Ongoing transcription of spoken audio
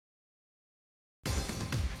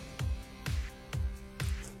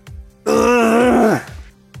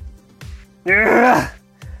Ugh.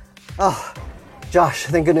 Oh, Josh,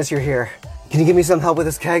 thank goodness you're here. Can you give me some help with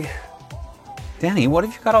this keg? Danny, what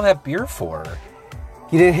have you got all that beer for?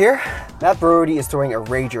 You didn't hear? Matt Brody is throwing a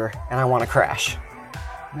rager, and I want to crash.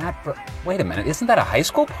 Wait a minute, isn't that a high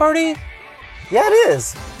school party? Yeah, it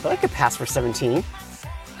is, but I could pass for 17.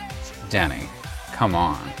 Danny, come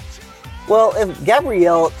on. Well, if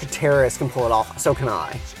Gabrielle Gutierrez can pull it off, so can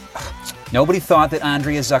I. Nobody thought that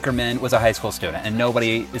Andrea Zuckerman was a high school student, and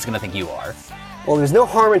nobody is going to think you are. Well, there's no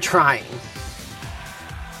harm in trying.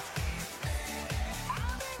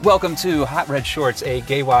 Welcome to Hot Red Shorts, a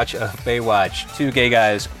gay watch of Baywatch. Two gay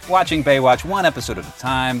guys watching Baywatch one episode at a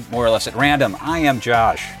time, more or less at random. I am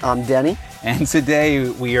Josh. I'm Denny. And today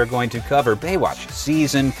we are going to cover Baywatch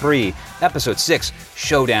Season 3, Episode 6,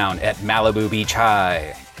 Showdown at Malibu Beach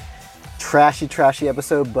High. Trashy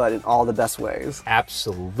episode, but in all the best ways.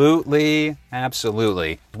 Absolutely.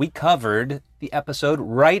 We covered the episode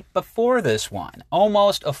right before this one,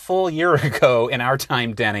 almost a full year ago in our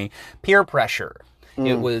time, Denny. Peer Pressure.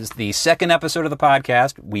 It was the second episode of the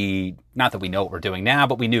podcast. Not that we know what we're doing now,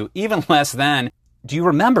 but we knew even less then. Do you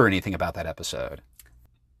remember anything about that episode?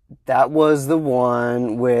 That was the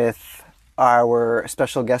one with our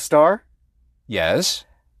special guest star? Yes.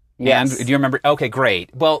 Yes. And do you remember? Okay,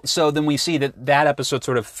 great. Well, so then we see that episode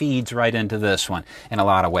sort of feeds right into this one in a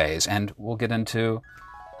lot of ways. And we'll get into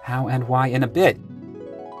how and why in a bit.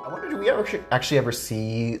 I wonder, do we actually ever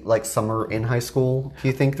see, like, Summer in high school, do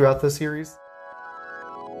you think, throughout the series?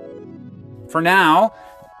 For now,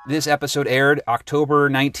 this episode aired October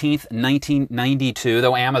 19th, 1992,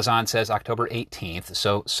 though Amazon says October 18th.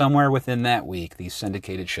 So somewhere within that week, these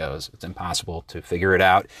syndicated shows, it's impossible to figure it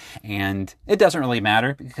out. And it doesn't really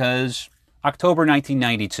matter because October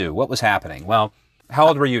 1992, what was happening? Well, how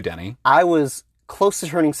old were you, Denny? I was close to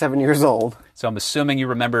turning 7 years old. So I'm assuming you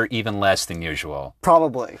remember even less than usual.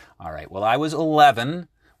 Probably. All right. Well, I was 11.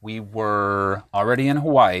 We were already in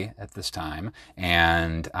Hawaii at this time,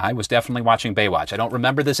 and I was definitely watching Baywatch. I don't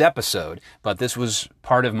remember this episode, but this was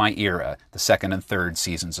part of my era, the second and third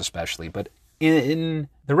seasons especially. But in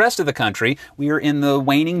the rest of the country, we are in the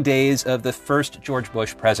waning days of the first George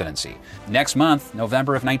Bush presidency. Next month,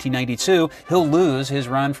 November of 1992, he'll lose his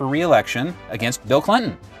run for re-election against Bill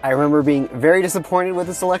Clinton. I remember being very disappointed with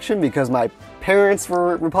this election because my parents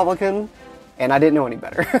were Republican, and I didn't know any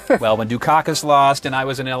better. Well, when Dukakis lost and I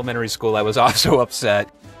was in elementary school, I was also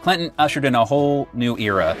upset. Clinton ushered in a whole new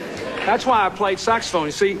era. That's why I played saxophone.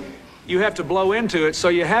 You see, you have to blow into it, so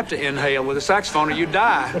you have to inhale with a saxophone or you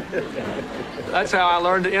die. That's how I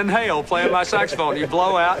learned to inhale, playing my saxophone. You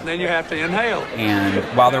blow out, and then you have to inhale. And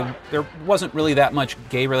while there wasn't really that much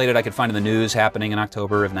gay-related I could find in the news happening in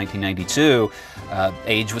October of 1992,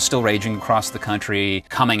 AIDS was still raging across the country.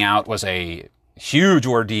 Coming out was a huge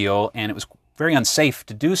ordeal, and it was very unsafe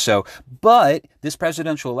to do so. But this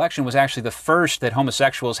presidential election was actually the first that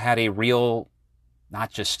homosexuals had a real,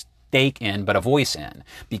 not just stake in, but a voice in,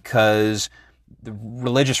 because the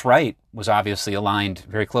religious right was obviously aligned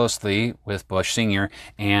very closely with Bush Sr.,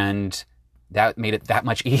 and that made it that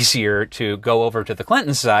much easier to go over to the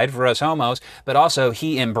Clinton side for us homos. But also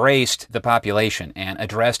he embraced the population and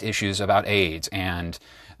addressed issues about AIDS and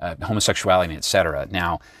homosexuality, etc.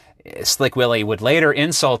 Now, Slick Willie would later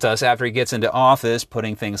insult us after he gets into office,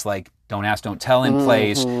 putting things like "don't ask, don't tell" in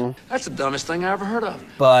place. That's the dumbest thing I ever heard of.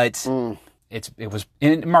 But it was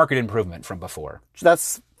market improvement from before.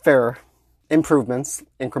 That's fair. Improvements,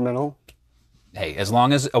 incremental. Hey, as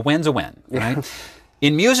long as a win's a win, right? Yeah.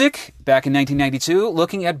 In music, back in 1992,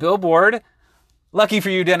 looking at Billboard, lucky for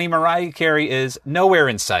you, Denny, Mariah Carey is nowhere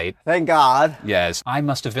in sight. Thank God. Yes. I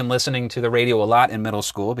must have been listening to the radio a lot in middle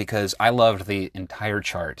school because I loved the entire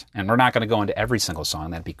chart. And we're not going to go into every single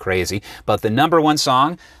song. That'd be crazy. But the number one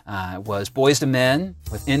song was Boyz II Men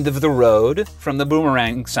with End of the Road from the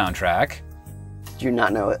Boomerang soundtrack. Do you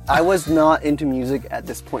not know it? I was not into music at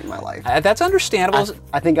this point in my life. That's understandable.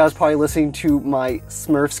 I think I was probably listening to my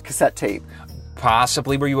Smurfs cassette tape.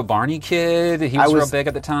 Possibly. Were you a Barney kid? He was real big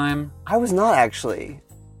at the time. I was not, actually.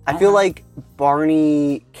 I feel like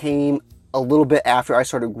Barney came a little bit after I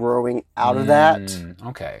started growing out of that.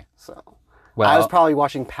 Okay. So, well, I was probably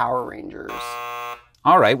watching Power Rangers.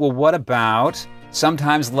 All right. Well, what about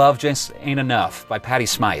Sometimes Love Just Ain't Enough by Patti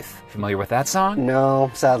Smythe? Familiar with that song? No,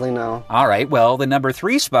 sadly no. All right. Well, the number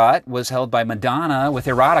 3 spot was held by Madonna with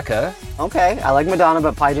Erotica. Okay. I like Madonna,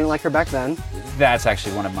 but probably didn't like her back then. That's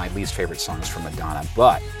actually one of my least favorite songs from Madonna.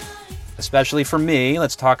 But, especially for me,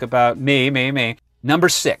 let's talk about me. Number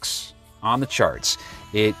 6 on the charts.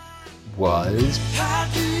 It was... How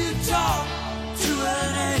do you talk to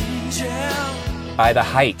an angel? by The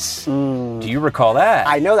Heights. Do you recall that?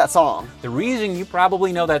 I know that song. The reason you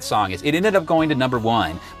probably know that song is it ended up going to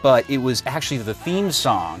 #1, but it was actually the theme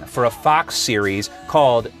song for a Fox series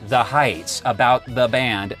called The Heights, about the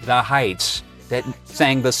band The Heights that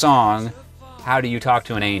sang the song, How Do You Talk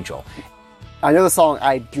to an Angel? I know the song.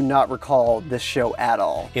 I do not recall this show at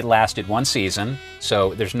all. It lasted 1 season,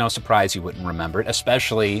 so there's no surprise you wouldn't remember it,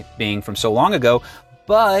 especially being from so long ago.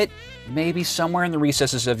 But maybe somewhere in the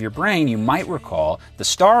recesses of your brain, you might recall the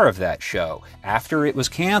star of that show. After it was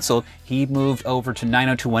canceled, he moved over to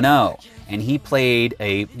 90210, and he played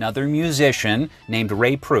another musician named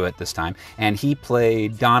Ray Pruitt this time, and he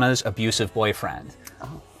played Donna's abusive boyfriend.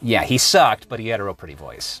 Oh. Yeah, he sucked, but he had a real pretty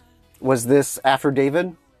voice. Was this after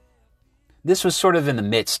David? This was sort of in the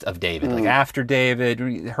midst of David. Like after David,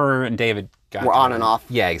 her and David got We're on and off.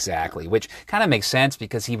 Yeah, exactly. Which kind of makes sense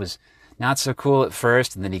because he was not so cool at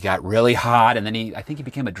first, and then he got really hot, and then I think he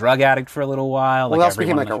became a drug addict for a little while. Well, he also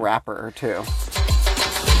became like a rapper, too.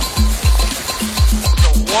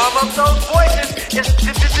 Warm up those voices. It's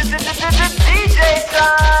DJ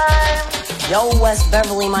time. Yo, West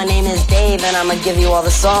Beverly, my name is Dave, and I'ma give you all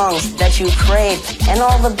the songs that you crave. And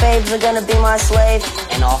all the babes are gonna be my slave.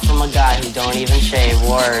 And all from a guy who don't even shave.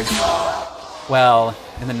 Word. Well,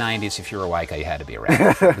 in the 90s, if you were a white guy, you had to be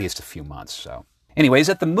around for at least a few months, so... Anyways,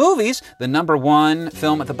 at the movies, the #1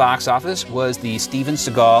 film at the box office was the Steven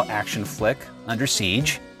Seagal action flick, Under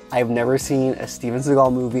Siege. I've never seen a Steven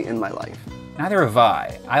Seagal movie in my life. Neither have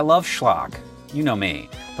I. I love schlock. You know me.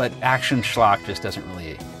 But action schlock just doesn't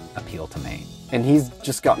really appeal to me. And he's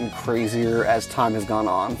just gotten crazier as time has gone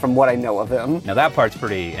on, from what I know of him. Now that part's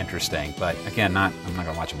pretty interesting, but again, I'm not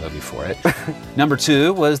going to watch a movie for it.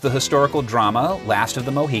 #2 was the historical drama, Last of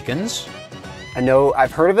the Mohicans. I know,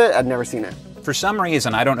 I've heard of it, I've never seen it. For some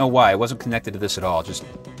reason, I don't know why, I wasn't connected to this at all, just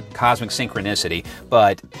cosmic synchronicity,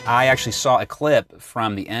 but I actually saw a clip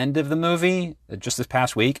from the end of the movie just this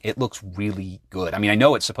past week. It looks really good. I mean, I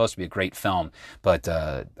know it's supposed to be a great film, but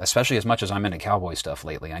especially as much as I'm into cowboy stuff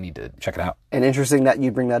lately, I need to check it out. And interesting that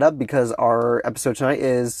you bring that up because our episode tonight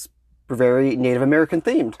is very Native American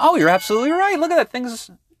themed. Oh, you're absolutely right. Look at that.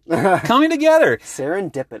 Things coming together.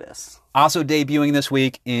 Serendipitous. Also debuting this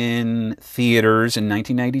week in theaters in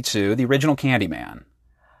 1992, the original Candyman.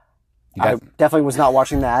 I definitely was not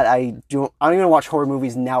watching that. I don't even watch horror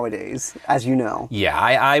movies nowadays, as you know. Yeah,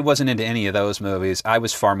 I wasn't into any of those movies. I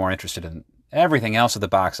was far more interested in everything else at the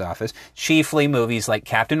box office, chiefly movies like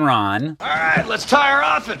Captain Ron. All right, let's tie her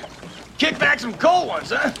off and kick back some cold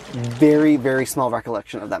ones, huh? Very, very small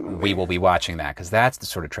recollection of that movie. We will be watching that because that's the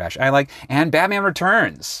sort of trash I like. And Batman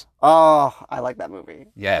Returns. Oh, I like that movie.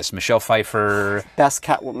 Yes, Michelle Pfeiffer. Best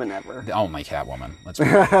Catwoman ever. Oh, my Catwoman. Let's be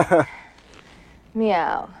real.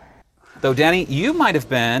 Meow. Though, Danny, you might have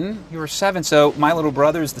been. You were 7, so my little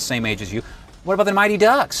brother is the same age as you. What about the Mighty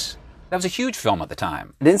Ducks? That was a huge film at the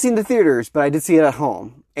time. I didn't see it in the theaters, but I did see it at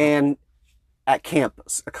home and at camp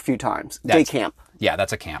a few times. Day camp. Yeah,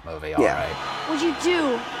 that's a camp movie, all right. What'd you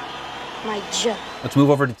do, my Joe? Let's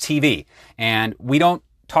move over to TV. And we don't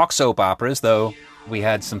talk soap operas, though we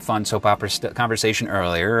had some fun soap opera conversation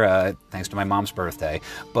earlier, thanks to my mom's birthday.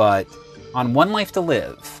 But on One Life to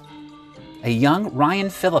Live, a young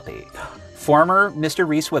Ryan Phillippe, former Mr.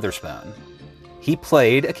 Reese Witherspoon, he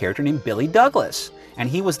played a character named Billy Douglas. And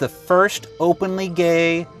he was the first openly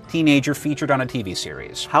gay teenager featured on a TV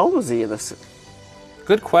series. How old was he in this?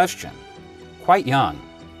 Good question. Quite young.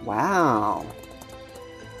 Wow.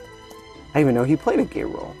 I didn't even know he played a gay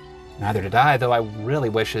role. Neither did I, though I really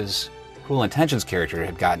wish his Cruel Intentions character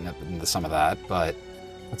had gotten up into some of that. But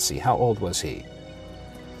let's see, how old was he?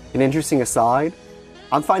 An interesting aside,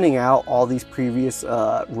 I'm finding out all these previous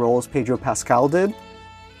roles Pedro Pascal did.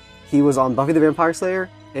 He was on Buffy the Vampire Slayer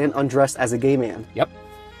and Undressed as a Gay Man. Yep.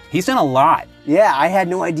 He's done a lot. Yeah, I had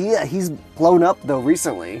no idea. He's blown up, though,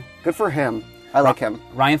 recently. Good for him. I like him.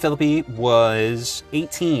 Ryan Phillippe was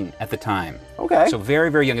 18 at the time. Okay. So very,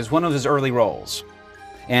 very young. It's one of his early roles.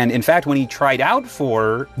 And in fact, when he tried out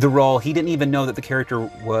for the role, he didn't even know that the character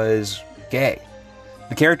was gay.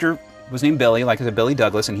 The character was named Billy, like I said, Billy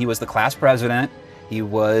Douglas, and he was the class president. He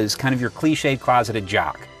was kind of your cliched closeted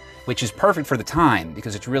jock, which is perfect for the time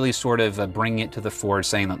because it's really sort of bringing it to the fore,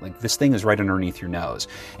 saying that like this thing is right underneath your nose.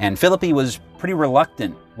 And Phillippe was pretty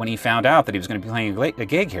reluctant when he found out that he was going to be playing a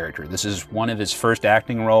gay character. This is one of his first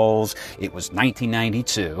acting roles. It was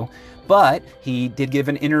 1992. But he did give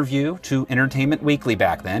an interview to Entertainment Weekly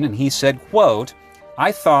back then, and he said, quote,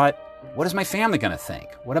 "I thought, what is my family going to think?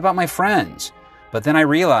 What about my friends? But then I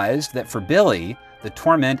realized that for Billy, the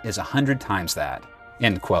torment is 100 times that."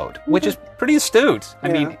 End quote. Which is pretty astute. I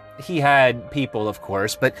mean, he had people, of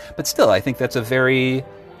course, but still, I think that's a very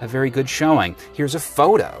a very good showing. Here's a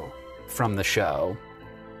photo from the show.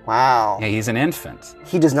 Wow. Yeah, he's an infant.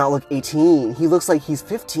 He does not look 18. He looks like he's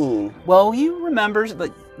 15. Well, he remembers,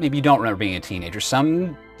 but maybe you don't remember being a teenager.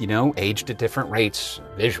 Some, aged at different rates,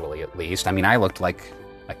 visually at least. I mean, I looked like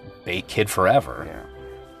a kid forever. Yeah.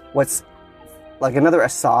 What's, like, another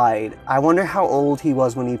aside, I wonder how old he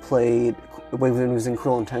was when he was in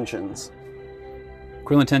Cruel Intentions.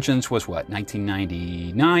 Cruel Intentions was what,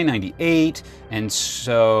 1999, 98, and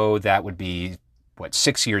so that would be,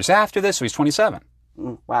 6 years after this, so he's 27.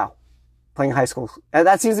 Wow. Playing high school.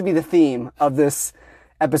 That seems to be the theme of this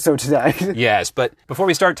episode today. Yes, but before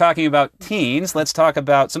we start talking about teens, let's talk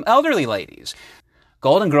about some elderly ladies.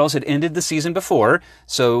 Golden Girls had ended the season before,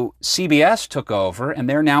 so CBS took over, and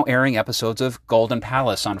they're now airing episodes of Golden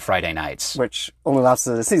Palace on Friday nights. Which only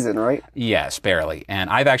lasted a season, right? Yes, barely. And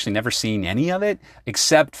I've actually never seen any of it,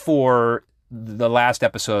 except for the last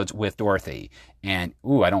episodes with Dorothy. And,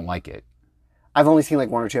 I don't like it. I've only seen like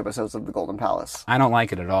 1 or 2 episodes of the Golden Palace. I don't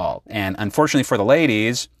like it at all. And unfortunately for the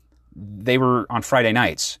ladies, they were on Friday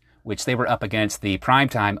nights, which they were up against the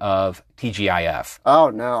primetime of TGIF. Oh,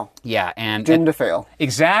 no. Yeah, and... Doomed to fail.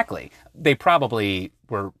 Exactly. They probably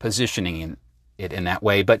were positioning it in that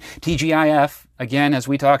way. But TGIF, again, as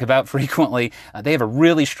we talk about frequently, they have a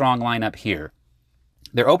really strong lineup here.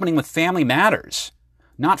 They're opening with Family Matters,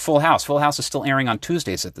 not Full House. Full House is still airing on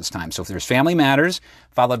Tuesdays at this time. So if there's Family Matters,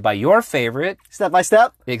 followed by your favorite... Step by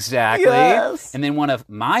Step? Exactly. Yes. And then one of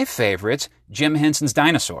my favorites, Jim Henson's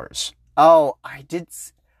Dinosaurs. Oh, I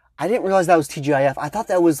didn't realize that was TGIF. I thought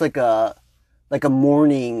that was like a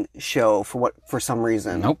morning show for some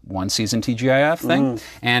reason. Nope, one season TGIF thing.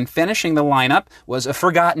 And finishing the lineup was a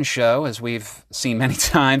forgotten show, as we've seen many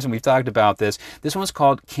times, and we've talked about this. This one was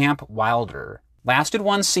called Camp Wilder. Lasted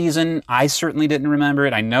 1 season. I certainly didn't remember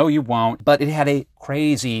it. I know you won't, but it had a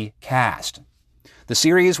crazy cast. The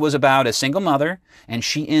series was about a single mother, and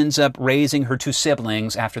she ends up raising her 2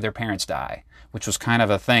 siblings after their parents die, which was kind of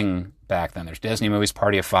a thing back then. There's Disney movies,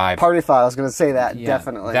 Party of 5. Party of 5, I was going to say that, Yeah,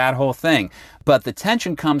 definitely. That whole thing. But the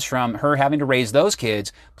tension comes from her having to raise those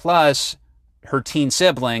kids, plus her teen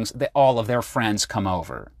siblings, all of their friends come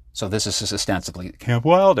over. So this is ostensibly Camp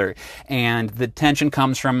Wilder. And the tension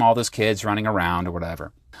comes from all those kids running around or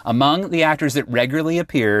whatever. Among the actors that regularly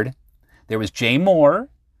appeared, there was Jay Moore,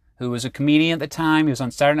 who was a comedian at the time. He was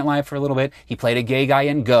on Saturday Night Live for a little bit. He played a gay guy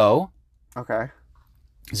in Go. Okay.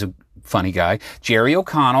 He's a funny guy. Jerry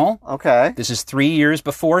O'Connell. Okay. This is 3 years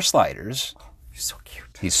before Sliders. He's so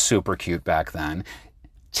cute. He's super cute back then.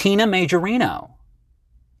 Tina Majorino.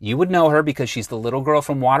 You would know her because she's the little girl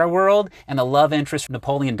from Waterworld and the love interest from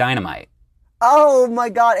Napoleon Dynamite. Oh my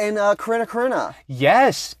God! And Corinna.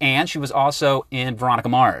 Yes, and she was also in Veronica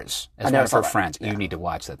Mars as one never of her saw that. friends. Yeah. You need to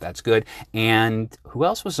watch that. That's good. And who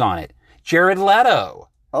else was on it? Jared Leto.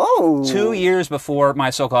 Oh. 2 years before My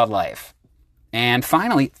So-Called Life. And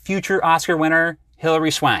finally, future Oscar winner Hilary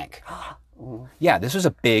Swank. Yeah, this was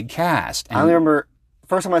a big cast. And I only remember,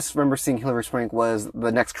 first time I remember seeing Hilary Swank was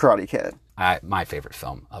The Next Karate Kid. my favorite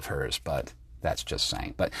film of hers, but that's just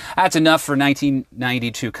saying. But that's enough for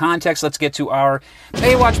 1992 context. Let's get to our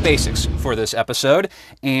Baywatch basics for this episode.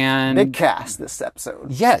 And Big cast this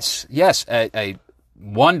episode. yes, a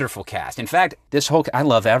wonderful cast. In fact, I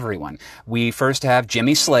love everyone. We first have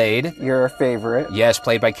Jimmy Slade. Your favorite. Yes,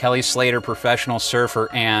 played by Kelly Slater, professional surfer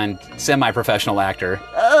and semi-professional actor.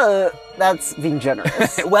 That's being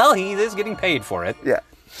generous. Well, he is getting paid for it. Yeah.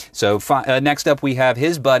 So next up, we have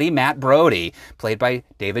his buddy, Matt Brody, played by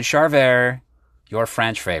David Charver, your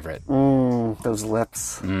French favorite. Those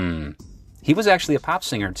lips. He was actually a pop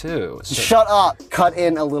singer, too. So, Shut up. Cut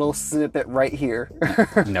in a little snippet right here.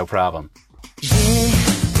 no problem.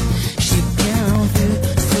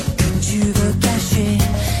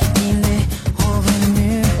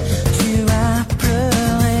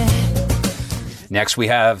 Next, we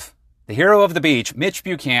have the hero of the beach, Mitch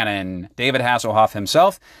Buchanan, David Hasselhoff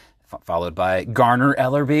himself, followed by Garner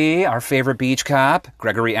Ellerby, our favorite beach cop,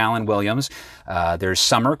 Gregory Allen Williams. There's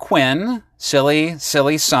Summer Quinn, silly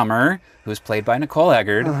Summer, who's played by Nicole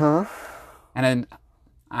Eggert. And then,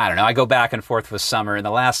 I don't know, I go back and forth with Summer. And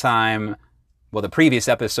the last time, the previous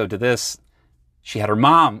episode to this, she had her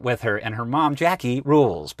mom with her, and her mom, Jackie,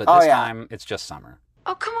 rules. But this time, it's just Summer.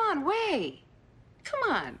 Oh, come on, Way. Come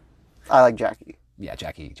on. I like Jackie. Yeah,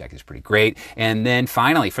 Jackie's pretty great. And then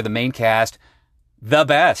finally, for the main cast, the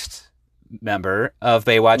best member of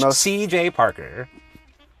Baywatch, C.J. Parker.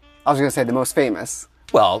 I was going to say the most famous.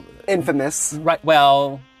 Well, infamous. Right.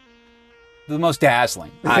 Well, the most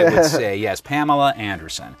dazzling, I would say. Yes, Pamela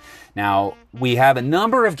Anderson. Now, we have a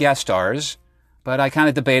number of guest stars but I kind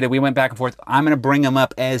of debated. We went back and forth. I'm going to bring them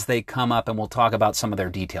up as they come up, and we'll talk about some of their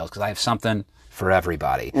details, because I have something for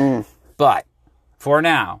everybody. But for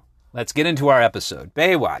now, let's get into our episode.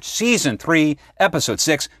 Baywatch, Season 3, Episode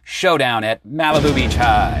 6, Showdown at Malibu Beach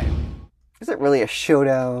High. Is it really a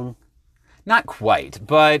showdown? Not quite,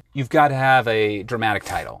 but you've got to have a dramatic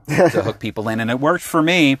title to hook people in, and it worked for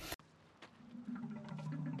me.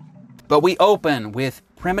 But we open with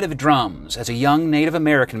primitive drums as a young Native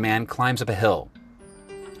American man climbs up a hill.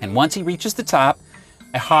 And once he reaches the top,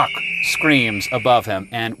 a hawk screams above him,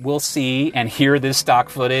 and we'll see and hear this stock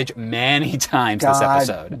footage many times this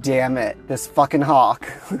episode. Damn it, this fucking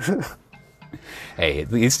hawk. Hey,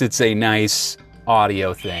 at least it's a nice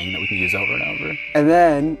audio thing that we can use over and over. And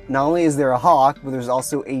then, not only is there a hawk, but there's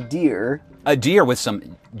also a deer. A deer with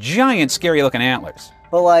some giant, scary-looking antlers.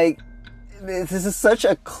 But, like, this is such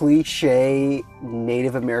a cliche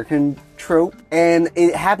Native American trope, and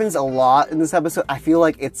it happens a lot in this episode. I feel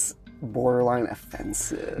like it's borderline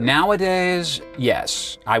offensive. Nowadays,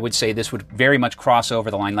 yes, I would say this would very much cross over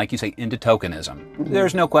the line, like you say, into tokenism.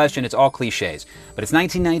 There's no question, it's all cliches. But it's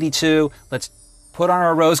 1992, let's put on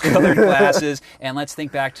our rose-colored glasses, and let's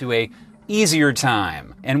think back to a easier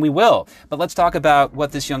time. And we will. But let's talk about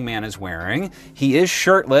what this young man is wearing. He is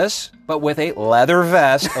shirtless, but with a leather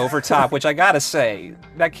vest over top, which I gotta say,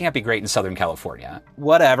 that can't be great in Southern California.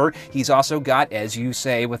 Whatever. He's also got, as you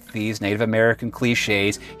say with these Native American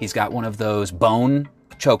cliches, he's got one of those bone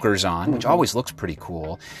chokers on, which always looks pretty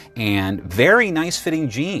cool, and very nice fitting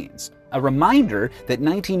jeans. A reminder that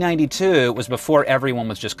 1992 was before everyone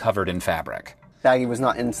was just covered in fabric. Baggy was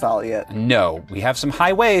not in style yet. No, we have some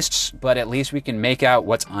high waists, but at least we can make out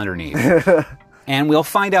what's underneath. And we'll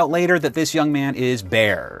find out later that this young man is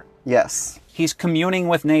Bear. Yes. He's communing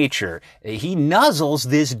with nature. He nuzzles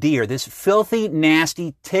this deer, this filthy,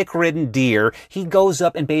 nasty, tick-ridden deer. He goes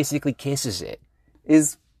up and basically kisses it.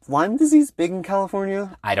 Is Lyme disease big in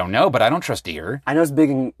California? I don't know, but I don't trust deer. I know it's big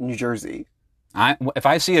in New Jersey. If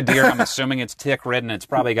I see a deer, I'm assuming it's tick-ridden. It's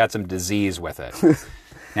probably got some disease with it.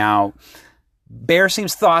 Now, Bear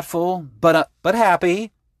seems thoughtful, but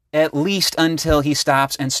happy, at least until he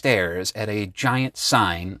stops and stares at a giant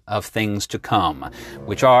sign of things to come,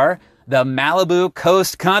 which are the Malibu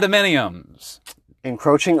Coast Condominiums.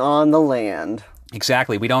 Encroaching on the land.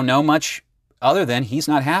 Exactly. We don't know much other than he's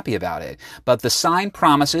not happy about it. But the sign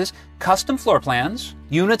promises custom floor plans,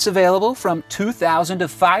 units available from 2,000 to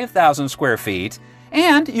 5,000 square feet,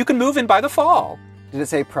 and you can move in by the fall. Did it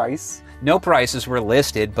say price? No prices were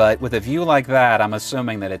listed, but with a view like that, I'm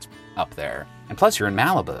assuming that it's up there. And plus, you're in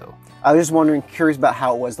Malibu. I was just wondering, curious about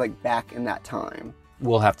how it was like back in that time.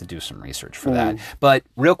 We'll have to do some research for that. But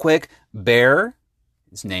real quick, Bear,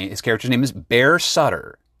 his character's name is Bear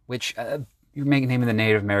Sutter, which you're naming the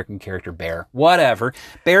Native American character Bear. Whatever.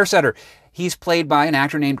 Bear Sutter. He's played by an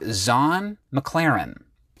actor named Zahn McLaren.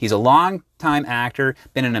 He's a long-time actor,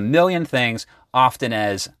 been in a million things, often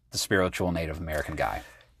as the spiritual Native American guy.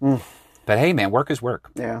 But hey, man, work is work.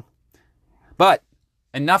 Yeah. But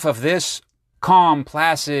enough of this calm,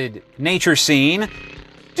 placid nature scene.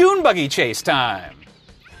 Dune buggy chase time.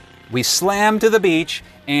 We slam to the beach,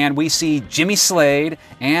 and we see Jimmy Slade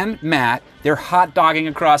and Matt. They're hot-dogging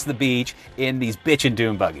across the beach in these bitchin'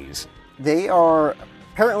 dune buggies. They are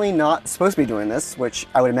apparently not supposed to be doing this, which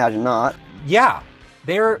I would imagine not. Yeah,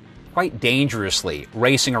 they're quite dangerously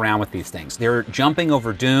racing around with these things. They're jumping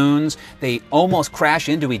over dunes. They almost crash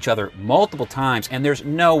into each other multiple times, and there's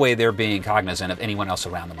no way they're being cognizant of anyone else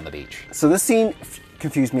around them on the beach. So this scene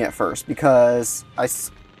confused me at first because I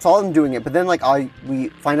saw them doing it, but then we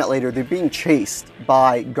find out later they're being chased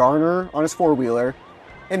by Garner on his four-wheeler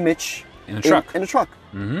and Mitch in a truck. In a truck.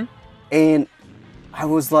 Mm-hmm. And I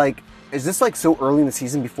was like, is this like so early in the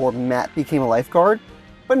season before Matt became a lifeguard?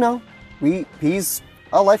 But no, he's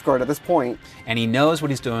a lifeguard at this point. And he knows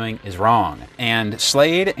what he's doing is wrong. And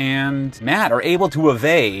Slade and Matt are able to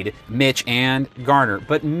evade Mitch and Garner,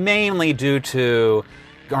 but mainly due to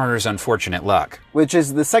Garner's unfortunate luck. Which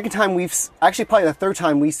is the second time actually probably the third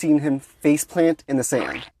time we've seen him faceplant in the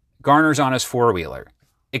sand. Garner's on his four-wheeler,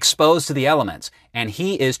 exposed to the elements, and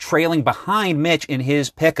he is trailing behind Mitch in his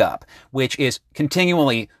pickup, which is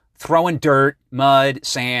continually throwing dirt, mud,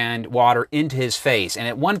 sand, water into his face. And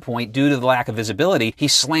at one point, due to the lack of visibility, he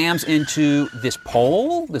slams into this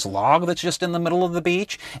pole, this log that's just in the middle of the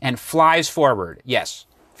beach, and flies forward. Yes,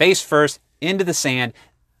 face first, into the sand,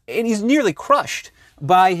 and he's nearly crushed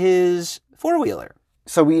by his four-wheeler.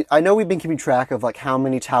 So I know we've been keeping track of like how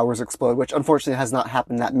many towers explode, which unfortunately has not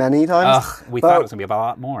happened that many times. We thought it was going to be a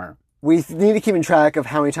lot more. We need to keep in track of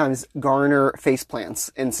how many times Garner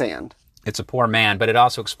faceplants in sand. It's a poor man, but it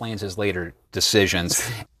also explains his later decisions.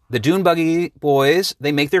 The Dune Buggy boys,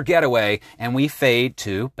 they make their getaway, and we fade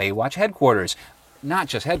to Baywatch headquarters. Not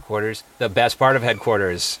just headquarters, the best part of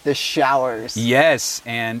headquarters. The showers. Yes,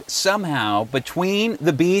 and somehow between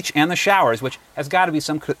the beach and the showers, which has got to be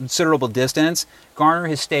some considerable distance, Garner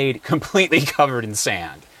has stayed completely covered in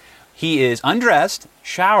sand. He is undressed,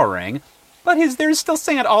 showering, but there's still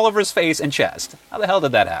sand all over his face and chest. How the hell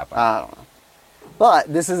did that happen? I don't know.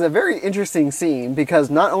 But this is a very interesting scene because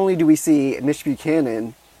not only do we see Mitch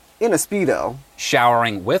Buchanan in a Speedo,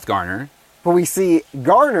 showering with Garner, but we see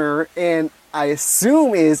Garner in, I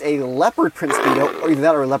assume, is a leopard print Speedo, or either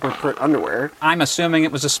that or leopard print underwear. I'm assuming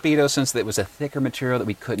it was a Speedo since it was a thicker material that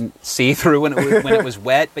we couldn't see through when it was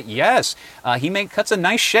wet. But yes, he cuts a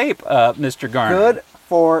nice shape, Mr. Garner. Good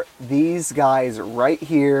for these guys right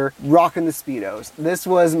here, rocking the Speedos. This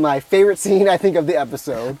was my favorite scene, I think, of the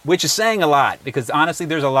episode. Which is saying a lot, because honestly,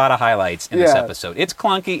 there's a lot of highlights in this episode. It's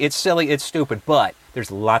clunky, it's silly, it's stupid, but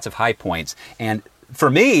there's lots of high points. And for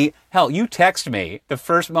me, hell, you text me the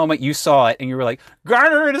first moment you saw it, and you were like,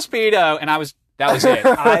 Garner in a Speedo, and that was it.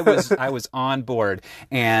 I was on board,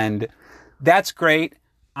 and that's great.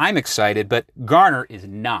 I'm excited, but Garner is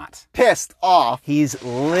not. Pissed off. He's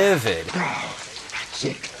livid.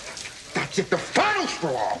 That's it, the final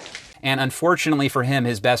straw. And unfortunately for him,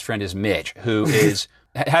 his best friend is Mitch, who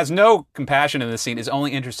has no compassion in this scene, is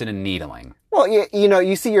only interested in needling. Well, you know,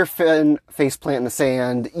 you see your face plant in the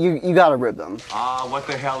sand, you gotta rib them. What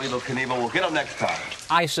the hell, Evel Knievel? We'll get him next time.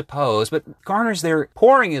 I suppose, but Garner's there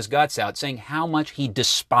pouring his guts out, saying how much he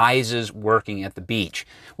despises working at the beach,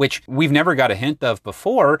 which we've never got a hint of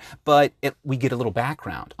before, but we get a little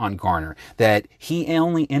background on Garner, that he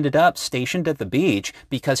only ended up stationed at the beach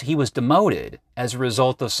because he was demoted as a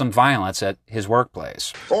result of some violence at his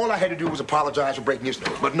workplace. All I had to do was apologize for breaking his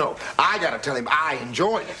nose, but no, I gotta tell him I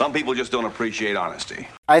enjoyed it. Some people just don't appreciate honesty.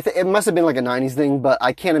 It must have been like a 90s thing, but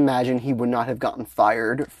I can't imagine he would not have gotten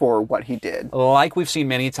fired for what he did. Like we've seen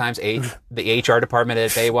many times, the HR department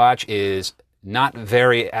at Baywatch is not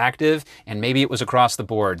very active, and maybe it was across the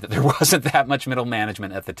board that there wasn't that much middle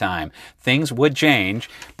management at the time. Things would change,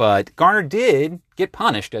 but Garner did get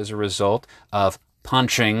punished as a result of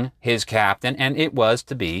punching his captain, and it was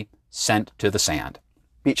to be sent to the sand.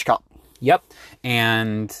 Beach cop. Yep.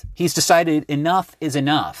 And he's decided enough is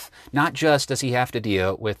enough. Not just does he have to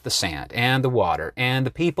deal with the sand and the water and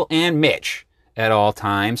the people and Mitch at all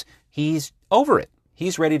times. He's over it.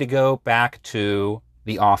 He's ready to go back to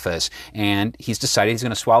the office. And he's decided he's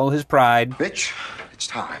going to swallow his pride. Mitch, it's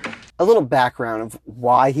time. A little background of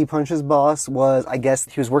why he punched his boss was, I guess,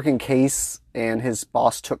 he was working case and his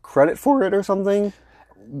boss took credit for it or something.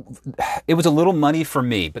 It was a little muddy for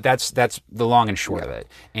me, but that's the long and short of it.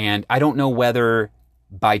 And I don't know whether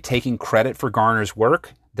by taking credit for Garner's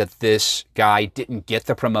work that this guy didn't get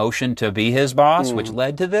the promotion to be his boss, which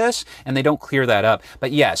led to this, and they don't clear that up.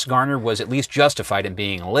 But yes, Garner was at least justified in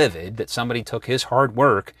being livid that somebody took his hard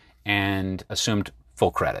work and assumed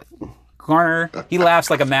full credit. Garner, he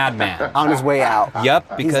laughs like a madman. On his way out.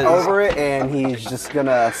 Yep, because he's over it and he's just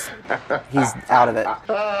he's out of it.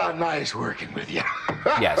 Nice working with you.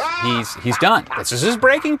 Yes, he's done. This is his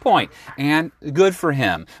breaking point, and good for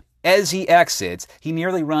him. As he exits, he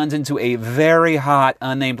nearly runs into a very hot,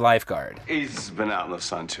 unnamed lifeguard. He's been out in the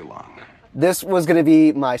sun too long. This was going to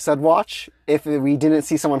be my stud watch if we didn't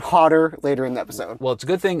see someone hotter later in the episode. Well, it's a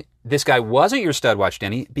good thing this guy wasn't your stud watch,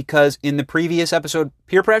 Denny, because in the previous episode,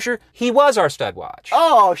 Peer Pressure, he was our stud watch.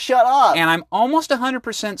 Oh, shut up. And I'm almost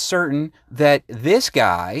 100% certain that this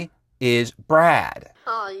guy is Brad.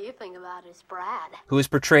 All you think about is Brad. Who is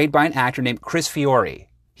portrayed by an actor named Chris Fiore.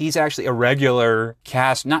 He's actually a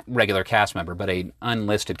not regular cast member, but an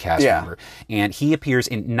unlisted cast member. And he appears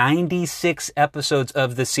in 96 episodes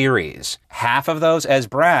of the series. Half of those as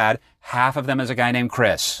Brad, half of them as a guy named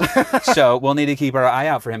Chris. So we'll need to keep our eye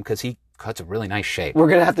out for him because he cuts a really nice shape. We're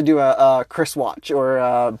going to have to do a Chris watch or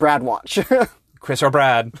a Brad watch. Chris or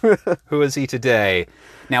Brad, who is he today?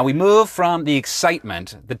 Now we move from the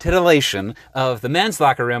excitement, the titillation of the men's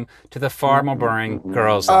locker room to the far more boring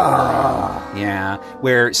girls' locker room. Yeah,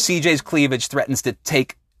 where CJ's cleavage threatens to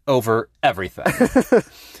take over everything.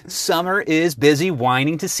 Summer is busy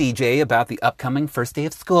whining to CJ about the upcoming first day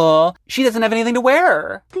of school. She doesn't have anything to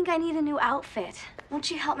wear. I think I need a new outfit. Won't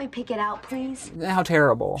you help me pick it out, please? How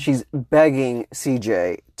terrible. She's begging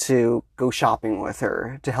CJ to go shopping with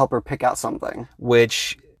her to help her pick out something.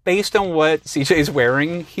 Which, based on what CJ's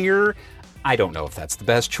wearing here, I don't know if that's the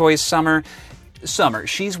best choice, Summer. Summer,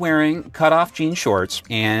 she's wearing cut-off jean shorts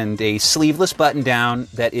and a sleeveless button-down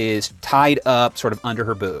that is tied up sort of under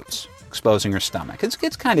her boobs, exposing her stomach.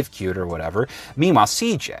 It's kind of cute or whatever. Meanwhile,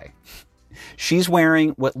 CJ, she's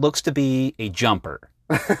wearing what looks to be a jumper.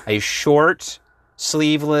 A short,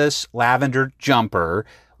 sleeveless lavender jumper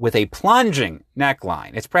with a plunging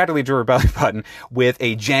neckline. It's practically to her belly button with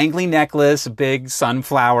a jangly necklace, a big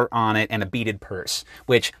sunflower on it, and a beaded purse,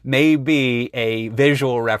 which may be a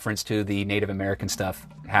visual reference to the Native American stuff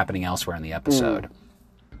happening elsewhere in the episode.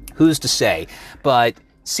 Who's to say? But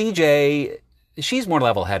CJ, she's more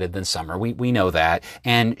level-headed than Summer. We know that.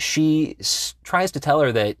 And she tries to tell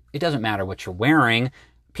her that it doesn't matter what you're wearing.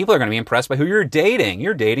 People are going to be impressed by who you're dating.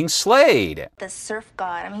 You're dating Slade. The surf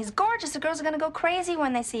god. I mean, he's gorgeous. The girls are going to go crazy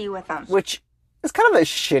when they see you with him. Which is kind of a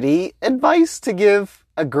shitty advice to give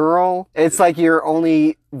a girl. It's like your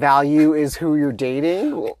only value is who you're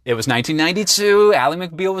dating. It was 1992. Ally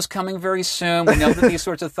McBeal was coming very soon. We know that these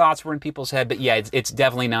sorts of thoughts were in people's head. But yeah, it's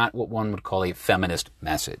definitely not what one would call a feminist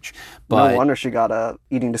message. But, no wonder she got a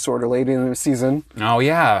eating disorder late in the season. Oh,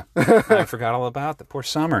 yeah. I forgot all about the poor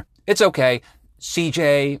Summer. It's okay.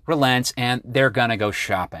 CJ relents, and they're gonna go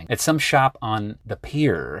shopping. It's some shop on the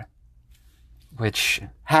pier, which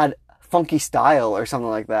had funky style or something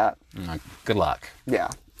like that. Good luck. Yeah.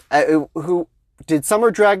 Who did Summer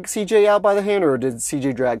drag CJ out by the hand, or did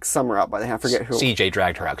CJ drag Summer out by the hand? I forget who. CJ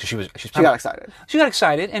dragged her out because she got excited. She got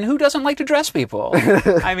excited, and who doesn't like to dress people?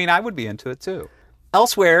 I mean, I would be into it too.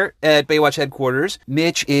 Elsewhere at Baywatch headquarters,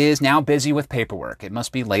 Mitch is now busy with paperwork. It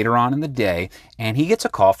must be later on in the day, and he gets a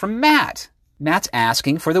call from Matt. Matt's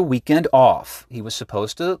asking for the weekend off. He was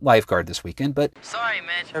supposed to lifeguard this weekend, but... Sorry,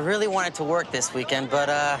 Mitch. I really wanted to work this weekend,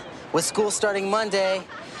 but with school starting Monday,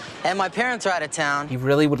 and my parents are out of town. He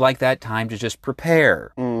really would like that time to just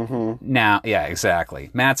prepare. Mm-hmm. Now, yeah,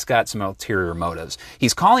 exactly. Matt's got some ulterior motives.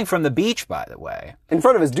 He's calling from the beach, by the way. In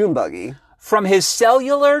front of his dune buggy. From his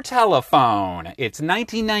cellular telephone. It's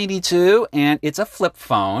 1992, and it's a flip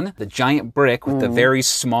phone. The giant brick with the very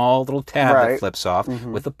small little tab that flips off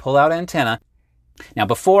with the pull-out antenna. Now,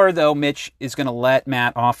 before, though, Mitch is going to let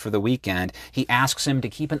Matt off for the weekend, he asks him to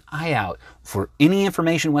keep an eye out for any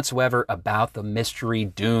information whatsoever about the mystery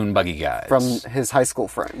dune buggy guys. From his high school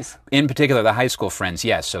friends. In particular, the high school friends,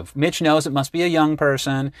 yes. So Mitch knows it must be a young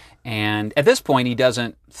person, and at this point, he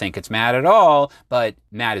doesn't think it's Matt at all, but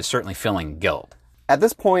Matt is certainly feeling guilt. At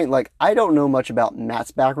this point, I don't know much about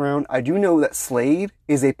Matt's background. I do know that Slade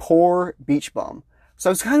is a poor beach bum. So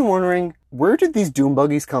I was kind of wondering, where did these dune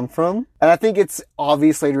buggies come from? And I think it's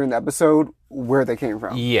obvious later in the episode where they came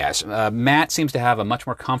from. Yes. Matt seems to have a much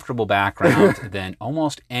more comfortable background than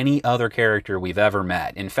almost any other character we've ever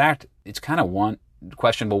met. In fact, it's kind of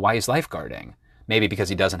questionable why he's lifeguarding. Maybe because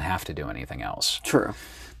he doesn't have to do anything else. True.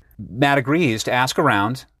 Matt agrees to ask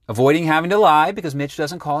around, avoiding having to lie because Mitch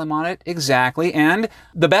doesn't call him on it exactly. And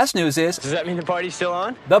the best news is... Does that mean the party's still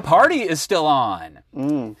on? The party is still on.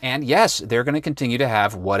 And yes, they're going to continue to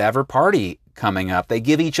have whatever party coming up. They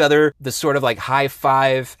give each other the sort of high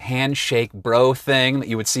five, handshake bro thing that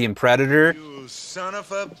you would see in Predator. You son of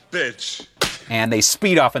a bitch. And they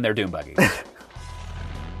speed off in their dune buggies.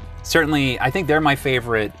 Certainly, I think they're my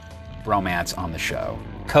favorite bromance on the show.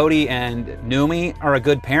 Cody and Numi are a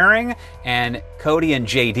good pairing, and Cody and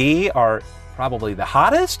JD are probably the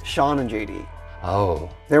hottest. Sean and JD. Oh.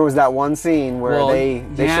 There was that one scene where they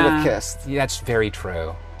should have kissed. Yeah, that's very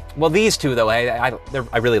true. Well, these two, though, I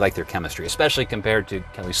really like their chemistry, especially compared to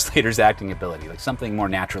Kelly Slater's acting ability. Something more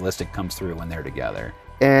naturalistic comes through when they're together.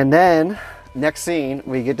 And then, next scene,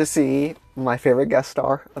 we get to see my favorite guest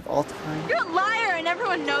star of all time. You're a liar and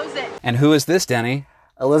everyone knows it. And who is this, Denny?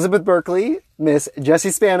 Elizabeth Berkley, Miss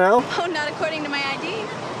Jessie Spano. Oh, not according to my ID.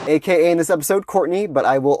 AKA in this episode, Courtney, but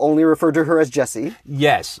I will only refer to her as Jessie.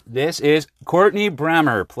 Yes, this is Courtney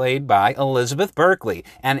Bremer, played by Elizabeth Berkley.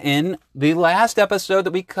 And in the last episode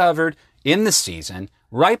that we covered in the season,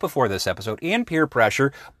 right before this episode, in Peer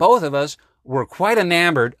Pressure, both of us were quite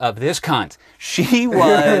enamored of this cunt. She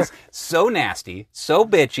was so nasty, so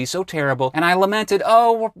bitchy, so terrible, and I lamented,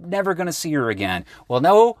 oh, we're never going to see her again. Well,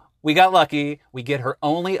 no, we got lucky. We get her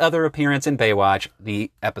only other appearance in Baywatch, the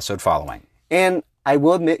episode following. And I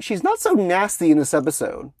will admit, she's not so nasty in this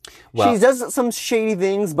episode. Well, she does some shady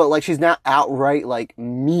things, but she's not outright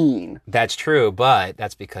mean. That's true, but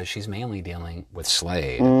that's because she's mainly dealing with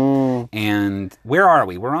Slade. And where are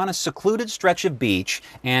we? We're on a secluded stretch of beach,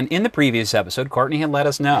 and in the previous episode, Courtney had let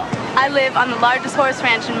us know. I live on the largest horse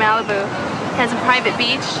ranch in Malibu. It has a private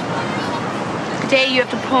beach. The day you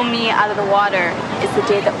have to pull me out of the water is the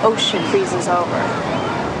day the ocean freezes over.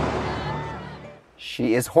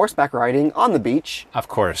 She is horseback riding on the beach. Of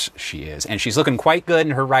course she is. And she's looking quite good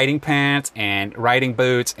in her riding pants and riding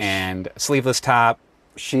boots and sleeveless top.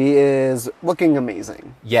 She is looking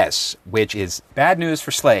amazing. Yes, which is bad news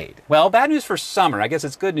for Slade. Well, bad news for Summer. I guess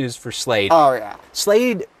it's good news for Slade. Oh, yeah.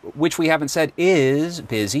 Slade, which we haven't said, is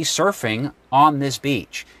busy surfing on this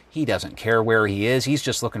beach. He doesn't care where he is. He's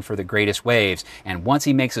just looking for the greatest waves. And once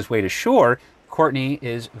he makes his way to shore, Courtney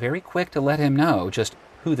is very quick to let him know just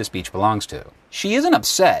who this beach belongs to. She isn't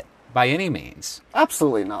upset by any means.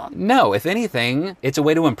 Absolutely not. No, if anything, it's a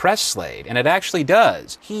way to impress Slade, and it actually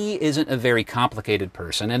does. He isn't a very complicated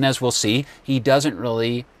person, and as we'll see, he doesn't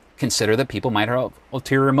really consider that people might have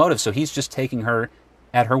ulterior motives, so he's just taking her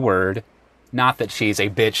at her word, not that she's a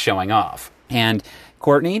bitch showing off. And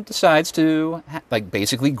Courtney decides to,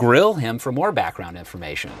 basically grill him for more background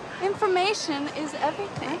information. Information is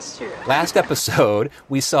everything. That's true. Last episode,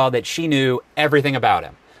 we saw that she knew everything about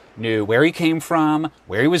him. Knew where he came from,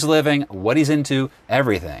 where he was living, what he's into,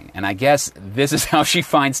 everything. And I guess this is how she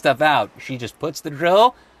finds stuff out. She just puts the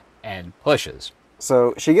drill and pushes.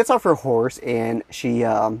 So she gets off her horse and she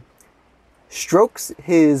strokes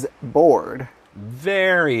his board.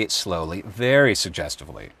 Very slowly, very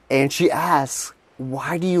suggestively. And she asks,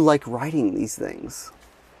 why do you like writing these things?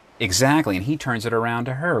 Exactly, and he turns it around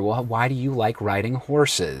to her. Well, why do you like riding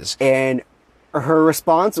horses? And her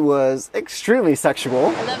response was extremely sexual.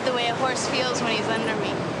 I love the way a horse feels when he's under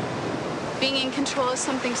me. Being in control is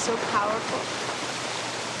something so powerful.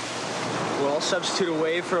 Well, I'll substitute a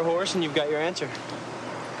wave for a horse and you've got your answer.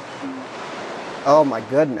 Oh my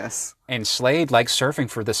goodness. And Slade likes surfing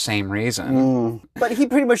for the same reason. But he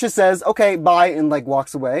pretty much just says, okay, bye, and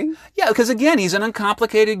walks away. Yeah, because again, he's an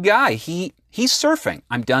uncomplicated guy. He's surfing.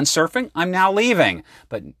 I'm done surfing. I'm now leaving.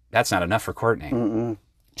 But that's not enough for Courtney. Mm-mm.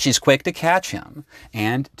 She's quick to catch him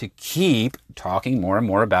and to keep talking more and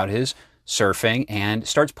more about his surfing and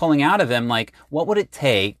starts pulling out of him what would it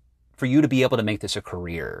take for you to be able to make this a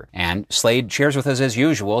career? And Slade shares with us as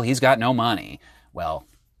usual, he's got no money. Well,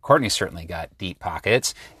 Courtney certainly got deep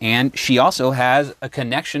pockets, and she also has a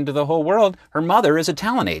connection to the whole world. Her mother is a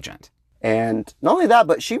talent agent. And not only that,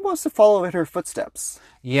 but she wants to follow in her footsteps.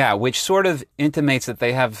 Yeah, which sort of intimates that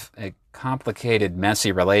they have a complicated,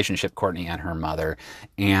 messy relationship, Courtney and her mother.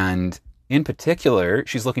 And in particular,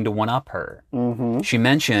 she's looking to one-up her. Mm-hmm. She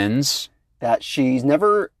mentions that she's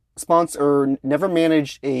never sponsored or never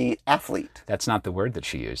managed a athlete. That's not the word that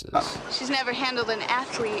she uses. She's never handled an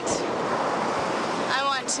athlete. I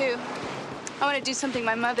want to do something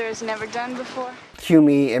my mother has never done before. Cue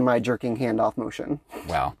me in my jerking handoff motion.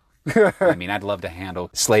 Well, I mean, I'd love to handle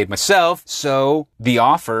Slade myself, so the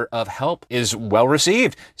offer of help is well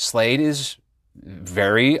received. Slade is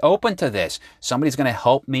very open to this. Somebody's going to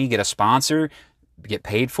help me get a sponsor, get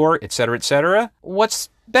paid for it, etc., etc. What's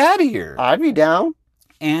bad here? I'd be down.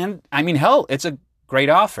 And, I mean, hell, it's a great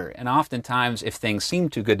offer. And oftentimes, if things seem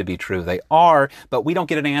too good to be true, they are, but we don't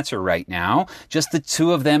get an answer right now. Just the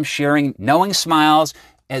two of them sharing knowing smiles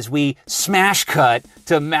as we smash cut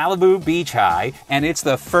to Malibu Beach High, and it's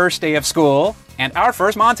the first day of school and our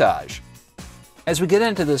first montage. As we get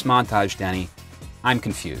into this montage, Denny, I'm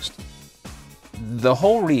confused. The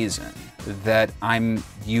whole reason that I'm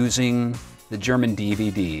using the German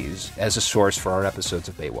DVDs as a source for our episodes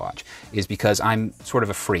of Baywatch is because I'm sort of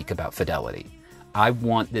a freak about fidelity. I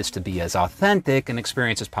want this to be as authentic an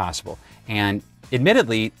experience as possible. And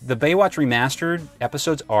admittedly, the Baywatch remastered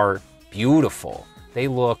episodes are beautiful. They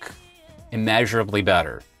look immeasurably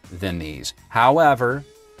better than these. However,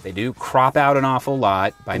 they do crop out an awful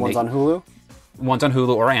lot by ones on Hulu? Ones on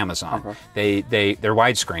Hulu or Amazon. Okay. They're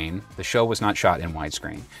widescreen. The show was not shot in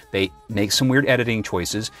widescreen. They make some weird editing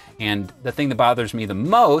choices. And the thing that bothers me the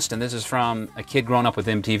most, and this is from a kid growing up with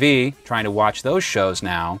MTV, trying to watch those shows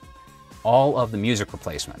now, all of the music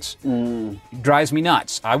replacements. Drives me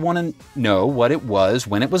nuts. I want to know what it was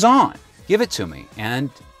when it was on. Give it to me. And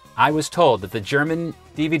I was told that the German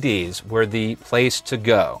DVDs were the place to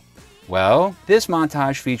go. Well, this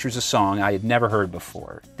montage features a song I had never heard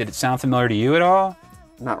before. Did it sound familiar to you at all?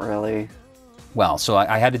 Not really. Well, so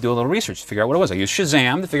I had to do a little research to figure out what it was. I used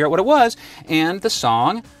Shazam to figure out what it was, and the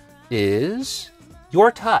song is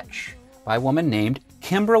Your Touch by a woman named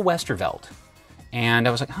Kimbra Westervelt. And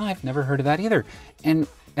I was like, I've never heard of that either. And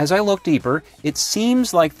as I look deeper, it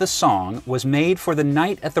seems like the song was made for the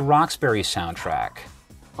Night at the Roxbury soundtrack.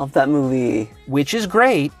 Of that movie. Which is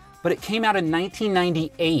great, but it came out in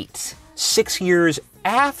 1998, 6 years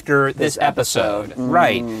after this episode.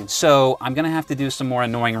 Right. So I'm going to have to do some more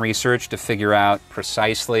annoying research to figure out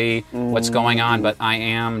precisely what's going on, but I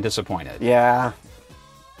am disappointed. Yeah.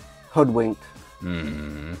 Hoodwinked.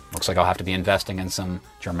 Looks like I'll have to be investing in some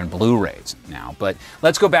German Blu-rays now. But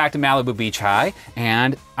let's go back to Malibu Beach High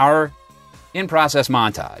and our in-process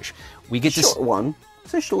montage. We get Short one.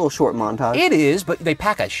 It's just a little short montage. It is, but they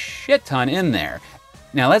pack a shit ton in there.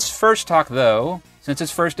 Now, let's first talk, though, since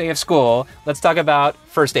it's first day of school, let's talk about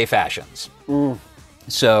first day fashions.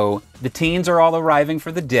 So, the teens are all arriving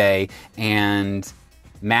for the day, and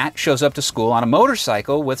Matt shows up to school on a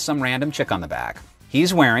motorcycle with some random chick on the back.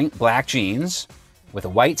 He's wearing black jeans with a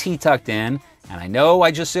white tee tucked in, and I know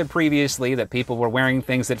I just said previously that people were wearing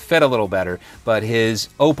things that fit a little better, but his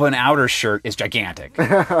open outer shirt is gigantic.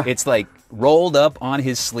 It's like rolled up on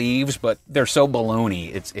his sleeves, but they're so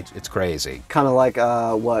balloony. It's crazy. Kind of like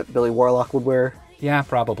what Billy Warlock would wear. Yeah,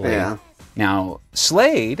 probably. Yeah. Now,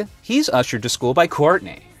 Slade, he's ushered to school by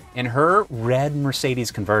Courtney in her red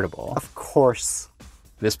Mercedes convertible. Of course.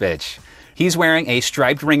 This bitch. He's wearing a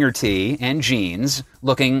striped ringer tee and jeans,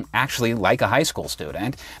 looking actually like a high school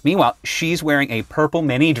student. Meanwhile, she's wearing a purple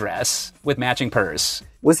mini dress with matching purse.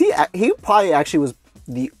 Was he probably actually was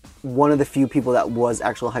one of the few people that was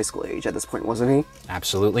actual high school age at this point, wasn't he?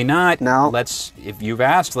 Absolutely not. No? If you've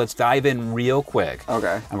asked, let's dive in real quick.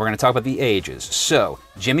 Okay. And we're going to talk about the ages. So,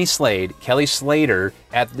 Jimmy Slade, Kelly Slater,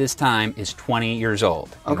 at this time is 20 years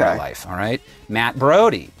old in real life, all right? Matt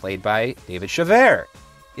Brody, played by David Chavert,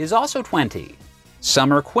 is also 20.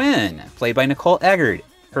 Summer Quinn, played by Nicole Eggert.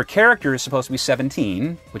 Her character is supposed to be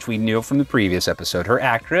 17, which we knew from the previous episode. Her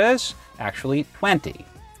actress, actually 20.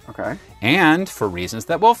 Okay. And, for reasons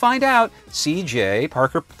that we'll find out, C.J.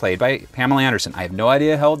 Parker, played by Pamela Anderson. I have no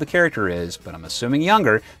idea how old the character is, but I'm assuming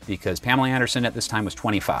younger, because Pamela Anderson at this time was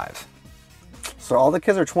 25. So all the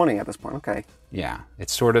kids are 20 at this point, okay. Yeah,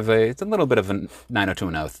 it's sort of it's a little bit of a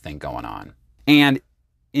 90210 thing going on. And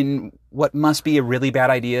in what must be a really bad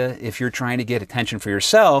idea if you're trying to get attention for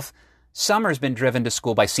yourself, Summer's been driven to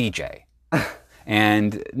school by CJ.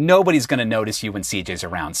 And nobody's going to notice you when CJ's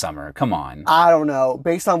around, Summer. Come on. I don't know.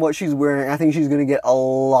 Based on what she's wearing, I think she's going to get a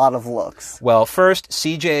lot of looks. Well, first,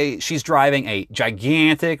 CJ, she's driving a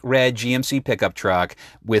gigantic red GMC pickup truck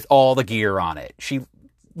with all the gear on it. She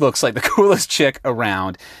looks like the coolest chick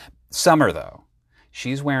around. Summer, though,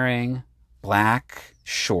 she's wearing black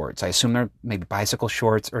shorts. I assume they're maybe bicycle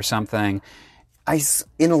shorts or something.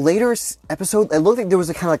 In a later episode, it looked like there was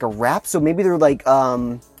a kind of like a wrap, so maybe they're like,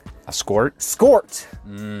 a skort? Skort.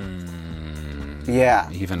 Yeah.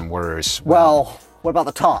 Even worse. Well, what about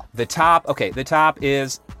the top? The top, okay, the top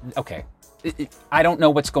is, okay. I don't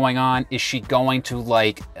know what's going on. Is she going to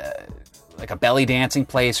like a belly dancing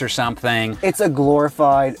place or something? It's a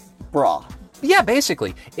glorified bra. Yeah,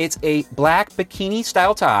 basically. It's a black bikini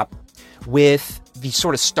style top with these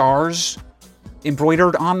sort of stars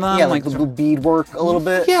embroidered on them. Yeah, like the beadwork a little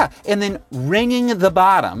bit. Yeah, and then ringing the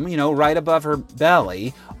bottom, right above her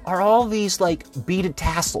belly, are all these like beaded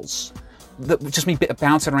tassels that would just be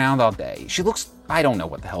bouncing around all day. She looks, I don't know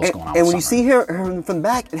what the hell's going on. And with when Summer. you see her from the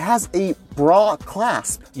back, it has a bra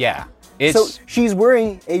clasp. Yeah. So she's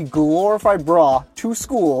wearing a glorified bra to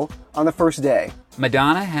school on the first day.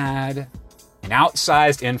 Madonna had an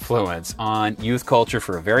outsized influence on youth culture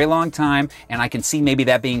for a very long time, and I can see maybe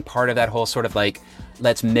that being part of that whole sort of like,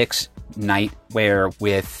 let's mix nightwear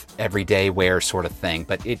with everyday wear sort of thing,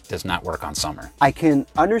 but it does not work on Summer. I can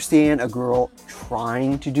understand a girl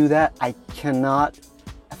trying to do that. I cannot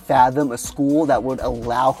fathom a school that would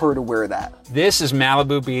allow her to wear that. This is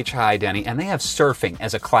Malibu Beach High, Denny, and they have surfing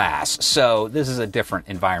as a class, so this is a different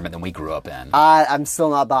environment than we grew up in. I'm still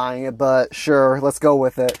not buying it, but sure, let's go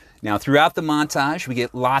with it. Now, throughout the montage, we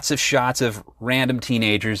get lots of shots of random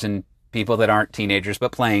teenagers and people that aren't teenagers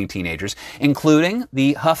but playing teenagers, including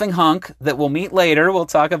the huffing hunk that we'll meet later. We'll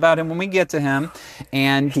talk about him when we get to him.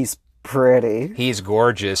 And he's pretty. He's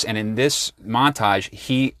gorgeous. And in this montage,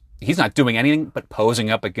 he's not doing anything but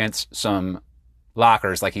posing up against some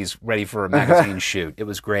lockers like he's ready for a magazine shoot. It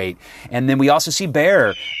was great. And then we also see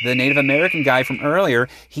Bear, the Native American guy from earlier.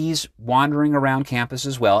 He's wandering around campus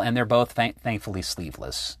as well, and they're both thankfully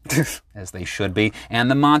sleeveless, as they should be.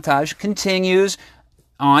 And the montage continues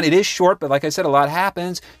on. It is short, but like I said, a lot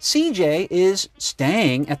happens. CJ is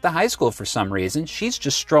staying at the high school for some reason. She's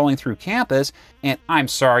just strolling through campus, and I'm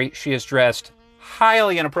sorry, she is dressed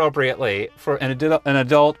highly inappropriately for an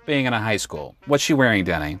adult being in a high school. What's she wearing,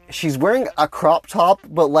 Denny? She's wearing a crop top,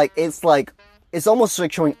 but it's almost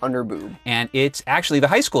like showing underboob. And it's actually the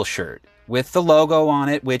high school shirt with the logo on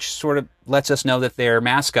it, which sort of lets us know that their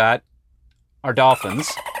mascot are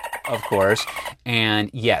dolphins, of course. And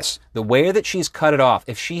yes, the way that she's cut it off,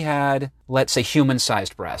 if she had, let's say,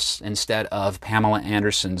 human-sized breasts instead of Pamela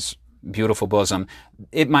Anderson's beautiful bosom,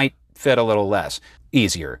 it might fit a little less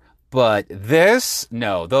easier. But this,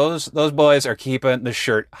 no, those boys are keeping the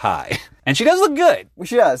shirt high. And she does look good.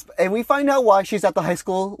 She does. And we find out why she's at the high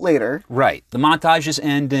school later. Right. The montage is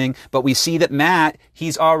ending, but we see that Matt,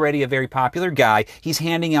 he's already a very popular guy. He's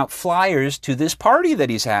handing out flyers to this party that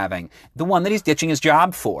he's having, the one that he's ditching his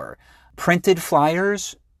job for. Printed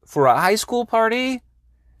flyers for a high school party?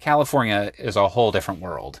 California is a whole different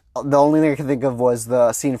world. The only thing I could think of was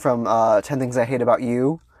the scene from 10 Things I Hate About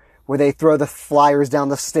You, where they throw the flyers down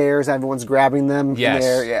the stairs and everyone's grabbing them. Yes.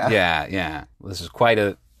 In the air. Yeah. This is quite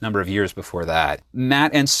a number of years before that.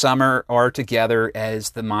 Matt and Summer are together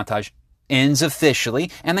as the montage ends officially,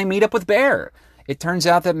 and they meet up with Bear. It turns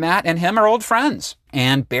out that Matt and him are old friends,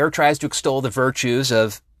 and Bear tries to extol the virtues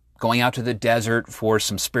of going out to the desert for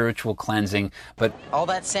some spiritual cleansing, but All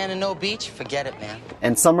that sand and no beach? Forget it, man.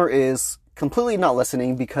 And Summer is completely not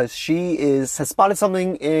listening because she has spotted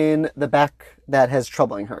something in the back that has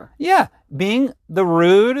troubling her. yeah, being the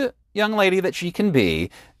rude young lady that she can be,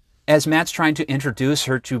 as Matt's trying to introduce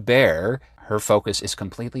her to Bear, her focus is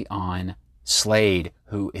completely on Slade,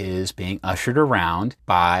 who is being ushered around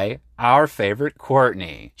by our favorite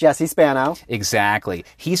Courtney. Jesse Spano. Exactly.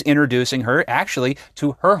 He's introducing her, actually,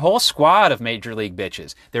 to her whole squad of Major League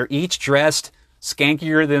bitches. They're each dressed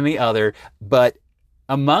skankier than the other, but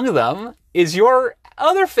among them is your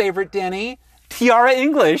other favorite, Denny, Tiara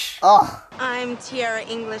English. Oh, I'm Tiara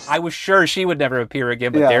English. I was sure she would never appear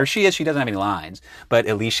again, but there she is. She doesn't have any lines, but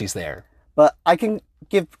at least she's there. but I can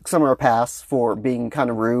give Summer a pass for being kind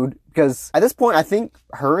of rude because at this point I think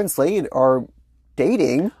her and Slade are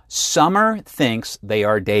dating. Summer thinks they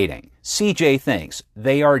are dating. CJ thinks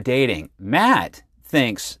they are dating. Matt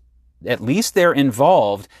thinks at least they're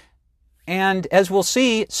involved. And as we'll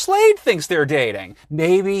see, Slade thinks they're dating.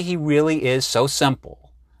 Maybe he really is so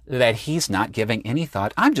simple that he's not giving any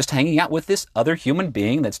thought. I'm just hanging out with this other human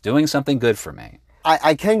being that's doing something good for me.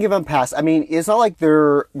 I can give him a pass. I mean, it's not like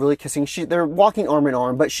they're really kissing. They're walking arm in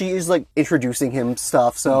arm, but she is like introducing him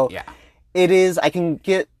stuff. So yeah, it is, I can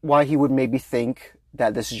get why he would maybe think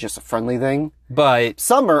that this is just a friendly thing. But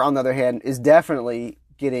Summer, on the other hand, is definitely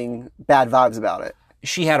getting bad vibes about it.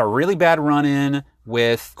 she had a really bad run-in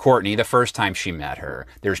with Courtney the first time she met her.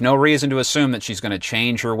 There's no reason to assume that she's going to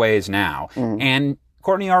change her ways now. And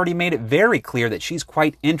Courtney already made it very clear that she's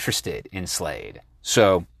quite interested in Slade.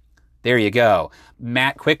 So there you go.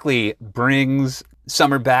 Matt quickly brings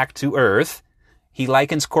Summer back to Earth. He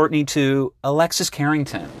likens Courtney to Alexis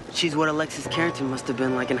Carrington. She's what Alexis Carrington must have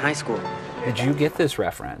been like in high school. Did you get this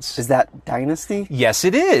reference? Is that Dynasty? Yes,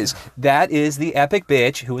 it is. That is the epic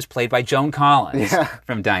bitch who was played by Joan Collins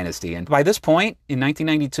from Dynasty. And by this point, in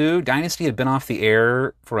 1992, Dynasty had been off the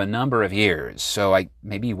air for a number of years. So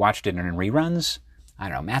maybe you watched it in reruns. I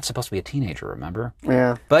don't know. Matt's supposed to be a teenager, remember?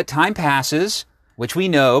 Yeah. But time passes, which we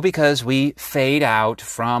know because we fade out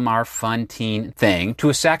from our fun teen thing to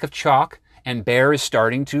a sack of chalk, and Bear is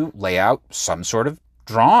starting to lay out some sort of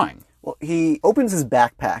drawing. Well, he opens his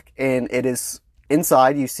backpack, and it is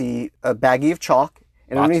inside. You see a baggie of chalk,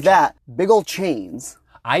 and underneath that, big old chains.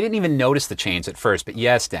 I didn't even notice the chains at first, but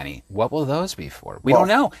yes, Denny, what will those be for? We don't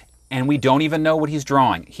know. And we don't even know what he's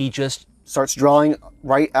drawing. He just starts drawing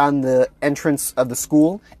right on the entrance of the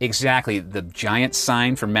school. Exactly. The giant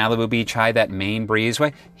sign for Malibu Beach High, that main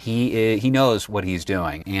breezeway, he knows what he's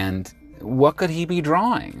doing. And what could he be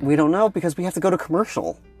drawing? We don't know because we have to go to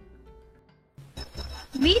commercial.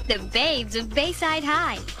 Meet the babes of Bayside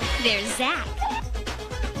High. There's Zach.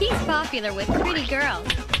 He's popular with pretty girls,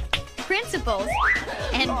 principals,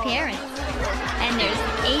 and parents. And there's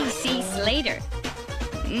A.C. Slater.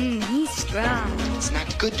 He's strong. It's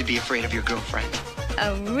not good to be afraid of your girlfriend.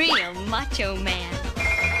 A real macho man.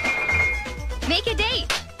 Make a date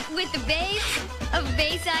with the babes of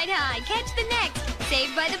Bayside High. Catch the next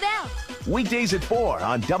Saved by the Bell. Weekdays at 4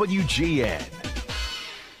 on WGN.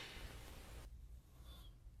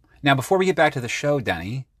 Now, before we get back to the show,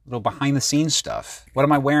 Denny, a little behind-the-scenes stuff. What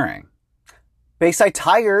am I wearing? Bayside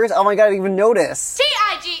Tigers? Oh my god, I didn't even notice.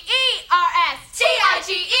 Tigers!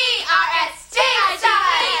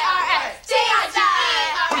 Tigers!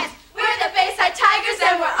 Tigers! We're the Bayside Tigers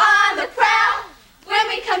and we're on the prowl. When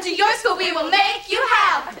we come to your school, we will make you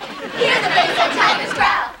howl. Hear the Bayside Tigers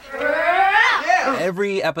growl.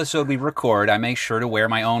 Every episode we record, I make sure to wear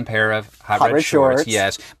my own pair of hot red shorts.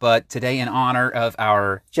 Yes, but today, in honor of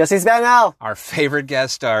our Jesse Spano, our favorite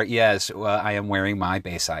guest star, yes, I am wearing my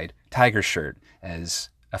Bayside Tiger shirt, as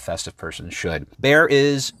a festive person should. Bear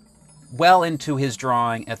is well into his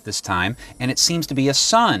drawing at this time, and it seems to be a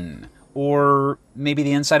sun, or maybe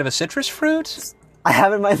the inside of a citrus fruit? I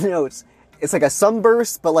have in my notes. It's like a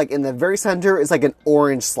sunburst, but like in the very center is like an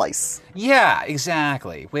orange slice. Yeah,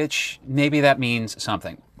 exactly. Which maybe that means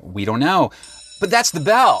something. We don't know. But that's the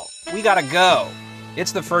bell. We gotta go.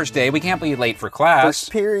 It's the first day. We can't be late for class.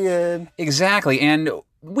 First period. Exactly. And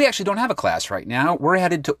we actually don't have a class right now. We're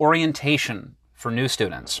headed to orientation for new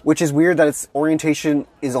students. Which is weird that its orientation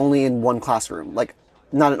is only in one classroom, like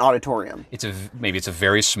not an auditorium. Maybe it's a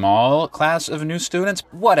very small class of new students.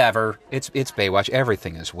 Whatever. It's Baywatch.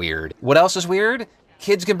 Everything is weird. What else is weird?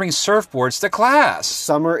 Kids can bring surfboards to class.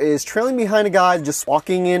 Summer is trailing behind a guy just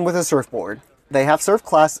walking in with a surfboard. They have surf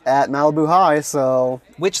class at Malibu High, so...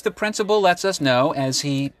 Which the principal lets us know as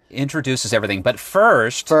he introduces everything. But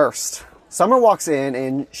first... Summer walks in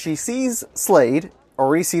and she sees Slade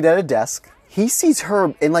already seated at a desk. He sees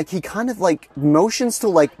her and he kind of motions to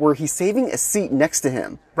where he's saving a seat next to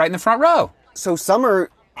him. Right in the front row. So Summer,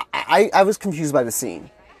 I was confused by the scene.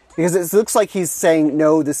 Because it looks like he's saying,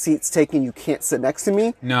 no, the seat's taken, you can't sit next to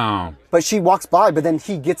me. No. But she walks by, but then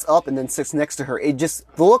he gets up and then sits next to her. The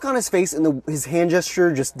look on his face and his hand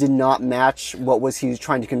gesture just did not match what he was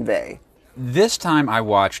trying to convey. This time I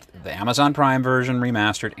watched the Amazon Prime version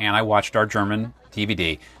remastered and I watched our German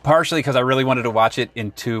DVD. Partially because I really wanted to watch it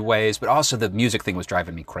in two ways, but also the music thing was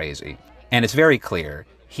driving me crazy. And it's very clear.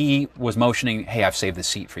 He was motioning, hey, I've saved the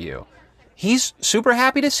seat for you. He's super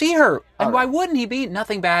happy to see her. And why wouldn't he be?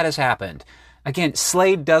 Nothing bad has happened. Again,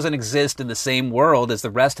 Slade doesn't exist in the same world as the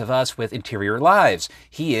rest of us with interior lives.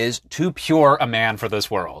 He is too pure a man for this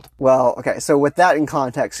world. Well, okay, so with that in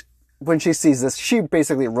context, when she sees this, she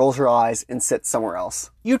basically rolls her eyes and sits somewhere else.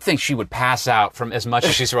 You'd think she would pass out from as much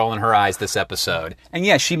as she's rolling her eyes this episode. And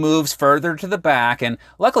yeah, she moves further to the back, and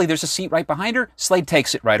luckily there's a seat right behind her. Slade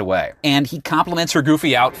takes it right away. And he compliments her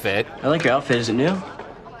goofy outfit. I like your outfit. Is it new?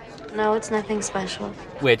 No, it's nothing special.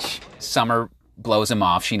 Which Summer blows him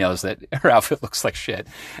off. She knows that her outfit looks like shit.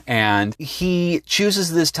 And he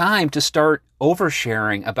chooses this time to start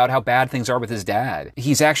oversharing about how bad things are with his dad.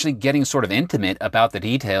 He's actually getting sort of intimate about the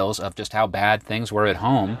details of just how bad things were at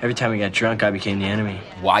home. Every time we got drunk, I became the enemy.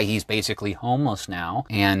 Why he's basically homeless now.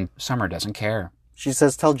 And Summer doesn't care. She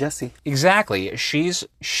says, tell Jesse. Exactly. She's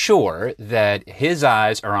sure that his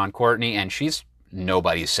eyes are on Courtney, and she's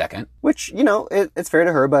nobody's second. Which, it's fair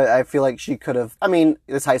to her, but I feel like she could have...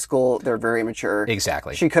 it's high school. They're very immature.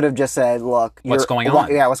 Exactly. She could have just said, look... What's going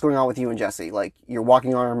on? Yeah, what's going on with you and Jesse? You're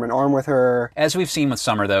walking arm in arm with her. As we've seen with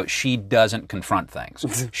Summer, though, she doesn't confront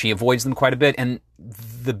things. She avoids them quite a bit, and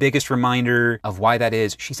the biggest reminder of why that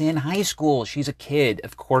is, she's in high school. She's a kid.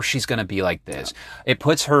 Of course she's going to be like this. Yeah. It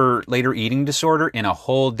puts her later eating disorder in a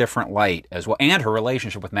whole different light as well, and her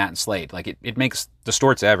relationship with Matt and Slade. It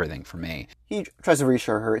distorts everything for me. He tries to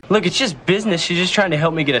reassure her. Look, it's just business. She's just trying to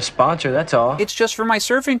help me get a sponsor, that's all. It's just for my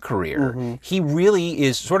surfing career. Mm-hmm. He really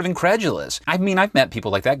is sort of incredulous. I've met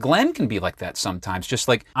people like that. Glenn can be like that sometimes. Just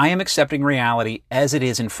I am accepting reality as it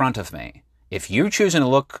is in front of me. If you're choosing to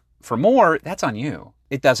look for more, that's on you.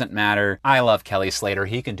 It doesn't matter. I love Kelly Slater.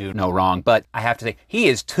 He can do no wrong. But I have to say, he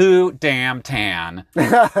is too damn tan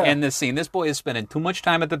in this scene. This boy is spending too much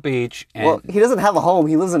time at the beach. And well, he doesn't have a home.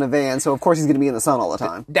 He lives in a van, so of course he's going to be in the sun all the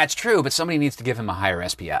time. That's true, but somebody needs to give him a higher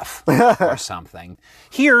SPF or something.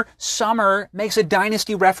 Here, Summer makes a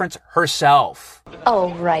Dynasty reference herself.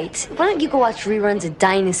 Oh, right. Why don't you go watch reruns of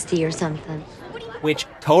Dynasty or something? Which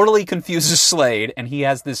totally confuses Slade, and he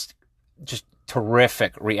has this just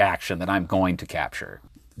terrific reaction that I'm going to capture.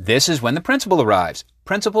 This is when the principal arrives,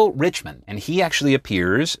 Principal Richmond, and he actually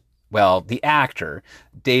appears, well, the actor,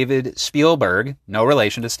 David Spielberg, no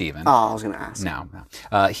relation to Steven. Oh, I was going to ask. No.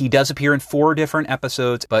 He does appear in 4 different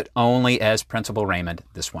episodes, but only as Principal Raymond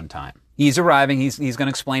this one time. He's arriving. He's going to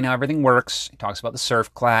explain how everything works. He talks about the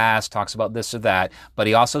surf class, talks about this or that, but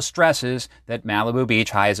he also stresses that Malibu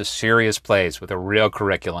Beach High is a serious place with a real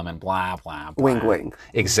curriculum and blah, blah, blah. Wing, wing.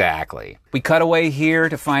 Exactly. We cut away here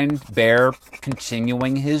to find Bear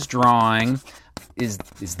continuing his drawing. Is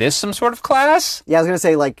this some sort of class? Yeah, I was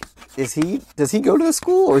going to say, does he go to the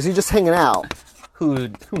school or is he just hanging out?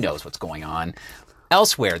 Who knows what's going on?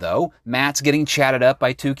 Elsewhere, though, Matt's getting chatted up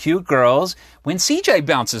by 2 cute girls when CJ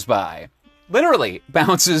bounces by. Literally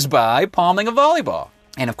bounces by, palming a volleyball.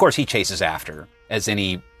 And of course he chases after, as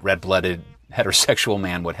any red-blooded heterosexual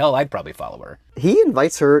man would. Hell, I'd probably follow her. He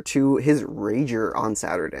invites her to his rager on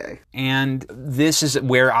Saturday. And this is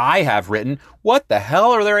where I have written, what the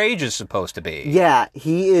hell are their ages supposed to be? Yeah,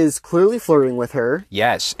 he is clearly flirting with her.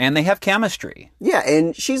 Yes, and they have chemistry. Yeah,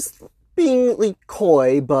 and she's being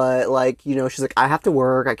coy, but she's like, I have to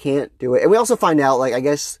work, I can't do it. And we also find out, I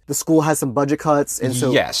guess the school has some budget cuts, and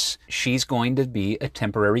so... Yes, she's going to be a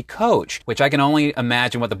temporary coach, which I can only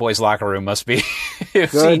imagine what the boys' locker room must be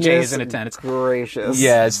if CJ is in attendance. Gracious.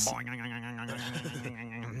 Yes.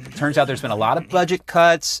 Turns out there's been a lot of budget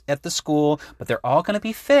cuts at the school, but they're all going to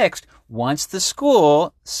be fixed once the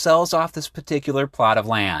school sells off this particular plot of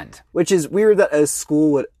land. Which is weird that a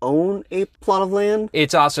school would own a plot of land.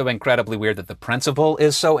 It's also incredibly weird that the principal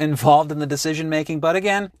is so involved in the decision-making, but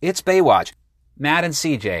again, it's Baywatch. Matt and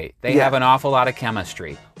CJ, they have an awful lot of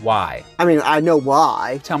chemistry. Why? I mean, I know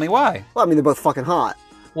why. Tell me why. Well, I mean, they're both fucking hot.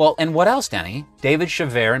 Well, and what else, Denny? David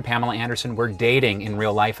Chavert and Pamela Anderson were dating in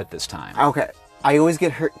real life at this time. Okay. I always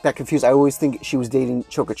get that confused. I always think she was dating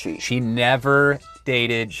Chokachi. She never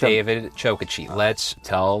dated David Chokachi. Let's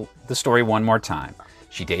tell the story one more time.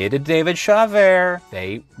 She dated David Chavert.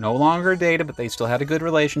 They no longer dated, but they still had a good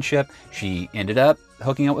relationship. She ended up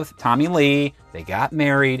hooking up with Tommy Lee. They got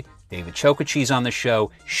married. David Chokachi's on the show.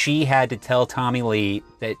 She had to tell Tommy Lee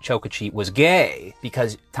that Chokachi was gay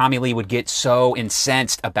because Tommy Lee would get so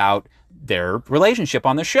incensed about their relationship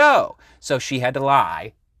on the show. So she had to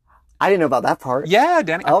lie. I didn't know about that part. Yeah,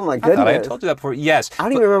 Danny. Oh my goodness. I thought I had told you that before. Yes. I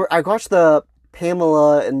don't even remember. I watched the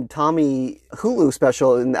Pamela and Tommy Hulu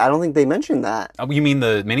special, and I don't think they mentioned that. Oh, you mean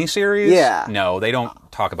the miniseries? Yeah. No, they don't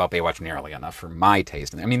talk about Baywatch nearly enough for my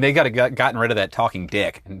taste. I mean, they gotten rid of that talking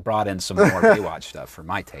dick and brought in some more Baywatch stuff for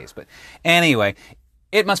my taste. But anyway,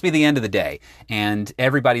 it must be the end of the day, and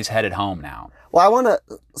everybody's headed home now. Well, I want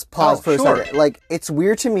to pause for a second. Like, it's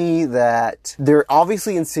weird to me that they're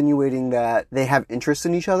obviously insinuating that they have interest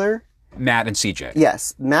in each other. Matt and CJ.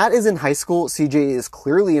 Yes. Matt is in high school. CJ is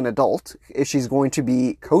clearly an adult if she's going to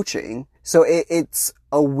be coaching. So it's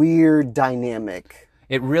a weird dynamic.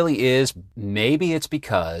 It really is. Maybe it's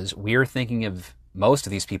because we're thinking of most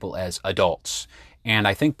of these people as adults. And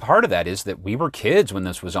I think part of that is that we were kids when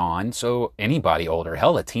this was on. So anybody older,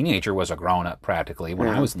 hell, a teenager was a grown-up practically when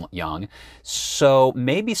I was young. So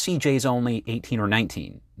maybe CJ's only 18 or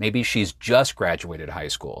 19. Maybe she's just graduated high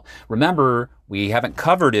school. Remember, we haven't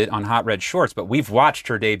covered it on Hot Red Shorts, but we've watched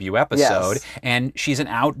her debut episode. Yes. And she's an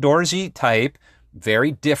outdoorsy type,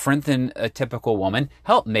 very different than a typical woman.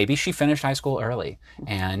 Hell, maybe she finished high school early.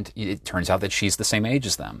 And it turns out that she's the same age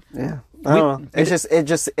as them. Yeah. I don't know.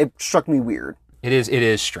 It struck me weird. It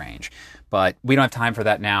is strange, but we don't have time for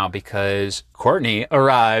that now because Courtney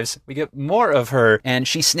arrives. We get more of her, and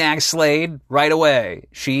she snags Slade right away.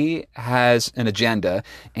 She has an agenda,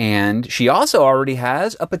 and she also already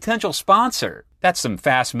has a potential sponsor. That's some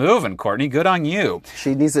fast moving, Courtney. Good on you.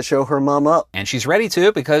 She needs to show her mom up. And she's ready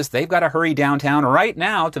to because they've got to hurry downtown right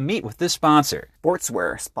now to meet with this sponsor.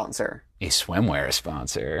 Sportswear sponsor. A swimwear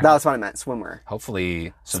sponsor. That's what I meant, swimwear.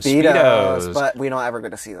 Hopefully some Speedos. But we don't ever get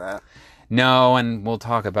to see that. No, and we'll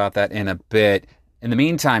talk about that in a bit. In the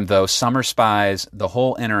meantime, though, Summer spies the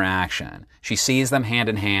whole interaction. She sees them hand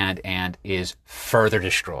in hand and is further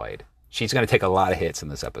destroyed. She's going to take a lot of hits in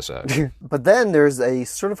this episode. But then there's a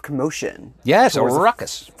sort of commotion. Yes, a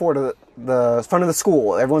ruckus. For the front of the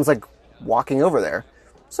school. Everyone's like walking over there.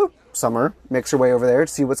 So Summer makes her way over there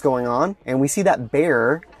to see what's going on. And we see that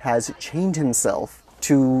Bear has chained himself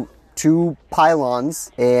to 2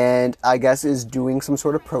 pylons and I guess is doing some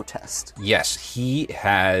sort of protest. Yes, he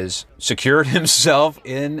has secured himself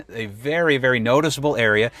in a very, very noticeable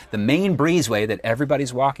area, the main breezeway that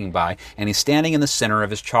everybody's walking by, and he's standing in the center of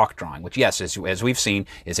his chalk drawing, which, yes, as we've seen,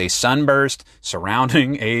 is a sunburst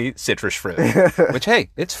surrounding a citrus fruit, which, hey,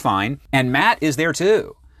 it's fine. And Matt is there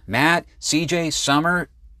too. Matt, CJ, Summer.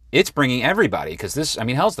 It's bringing everybody because this, I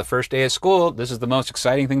mean, hell's the first day of school. This is the most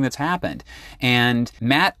exciting thing that's happened. And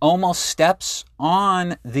Matt almost steps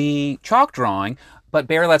on the chalk drawing, but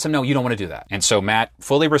Bear lets him know, you don't want to do that. And so Matt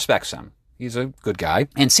fully respects him. He's a good guy.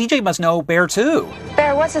 And CJ must know Bear too.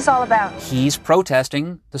 Bear, what's this all about? He's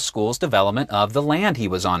protesting the school's development of the land he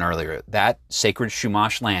was on earlier. That sacred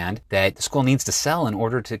Chumash land that the school needs to sell in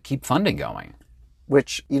order to keep funding going.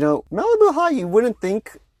 Which, Malibu High, you wouldn't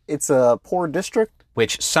think it's a poor district.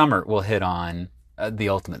 Which Summer will hit on the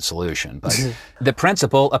ultimate solution. But the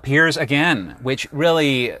principal appears again, which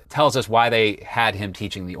really tells us why they had him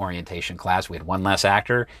teaching the orientation class. We had one less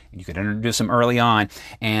actor, and you could introduce him early on.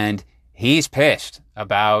 And he's pissed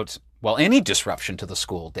about, well, any disruption to the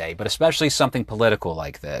school day, but especially something political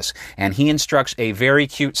like this. And he instructs a very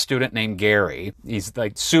cute student named Gary. He's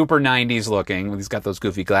like super 90s looking. He's got those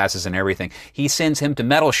goofy glasses and everything. He sends him to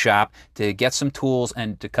Metal Shop to get some tools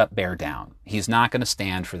and to cut Bear down. He's not going to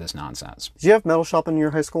stand for this nonsense. Did you have Metal Shop in your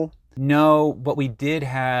high school? No, but we did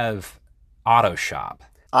have Auto Shop.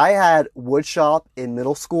 I had wood shop in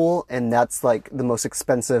middle school, and that's like the most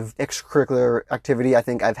expensive extracurricular activity I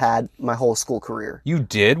think I've had my whole school career. You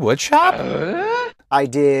did wood shop? I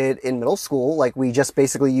did in middle school. Like, we just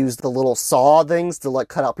basically used the little saw things to like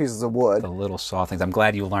cut out pieces of wood. The little saw things. I'm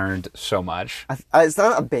glad you learned so much. It's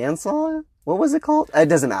not a bandsaw? What was it called? It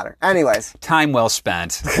doesn't matter. Anyways. Time well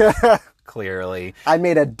spent. Clearly. I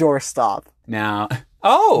made a doorstop. Now,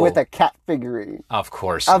 Oh! With a cat figurine. Of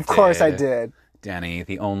course Of course I did. Denny,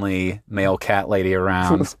 the only male cat lady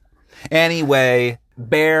around. Anyway,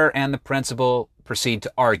 Bear and the principal proceed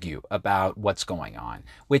to argue about what's going on,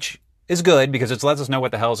 which is good because it lets us know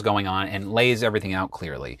what the hell's going on and lays everything out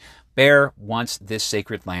clearly. Bear wants this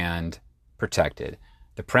sacred land protected.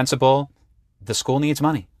 The principal, the school needs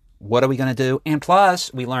money. What are we going to do? And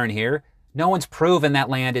plus, we learn here, no one's proven that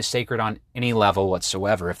land is sacred on any level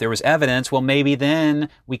whatsoever. If there was evidence, well, maybe then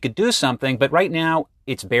we could do something. But right now,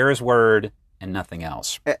 it's Bear's word and nothing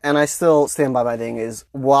else. And I still stand by my thing is,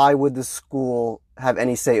 why would the school have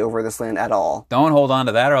any say over this land at all? Don't hold on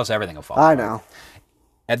to that or else everything will fall I apart. know.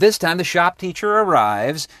 At this time, the shop teacher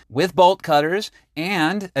arrives with bolt cutters,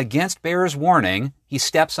 and against Bear's warning, he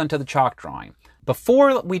steps onto the chalk drawing.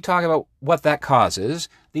 Before we talk about what that causes,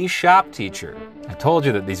 the shop teacher, I told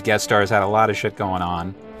you that these guest stars had a lot of shit going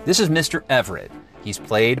on. This is Mr. Everett. He's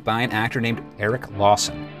played by an actor named Eric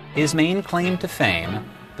Lawson. His main claim to fame,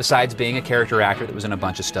 besides being a character actor that was in a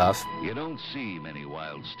bunch of stuff, you don't see many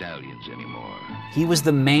wild stallions anymore. He was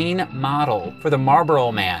the main model for the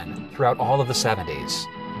Marlboro Man throughout all of the 70s.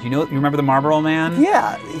 Do you remember the Marlboro Man?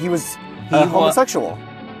 Yeah, he was homosexual.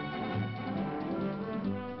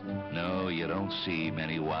 No, you don't see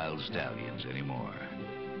many wild stallions anymore.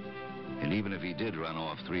 And even if he did run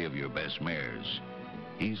off 3 of your best mares,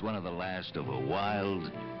 he's one of the last of a wild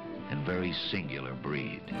and very singular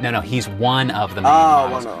breed. No, he's one of the main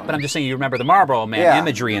models. But I'm just saying, you remember the Marlboro Man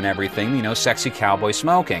imagery and everything, sexy cowboy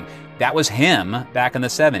smoking. That was him back in the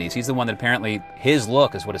 70s. He's the one that apparently, his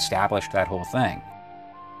look is what established that whole thing.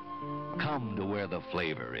 Come to where the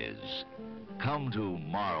flavor is. Come to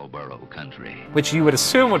Marlboro country. Which you would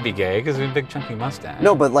assume would be gay, because of a big chunky mustache.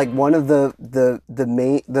 No, but like one of the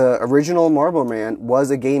original Marlboro Man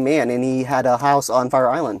was a gay man, and he had a house on Fire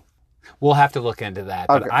Island. We'll have to look into that,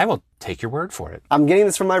 but I will take your word for it. I'm getting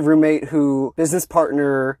this from my roommate, who business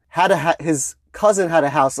partner had his cousin had a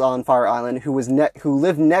house on Fire Island, who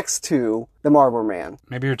lived next to the Marlboro Man.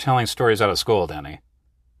 Maybe you're telling stories out of school, Danny.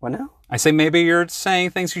 What now? I say maybe you're saying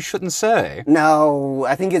things you shouldn't say. No,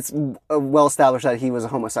 I think it's well established that he was a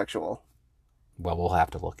homosexual. Well, we'll have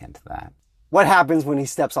to look into that. What happens when he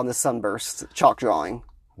steps on the sunburst chalk drawing?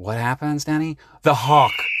 What happens, Danny? The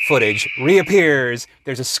hawk footage reappears.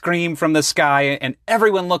 There's a scream from the sky, and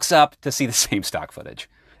everyone looks up to see the same stock footage.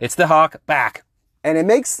 It's the hawk back. And it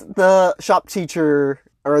makes the shop teacher,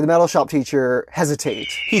 or the metal shop teacher, hesitate.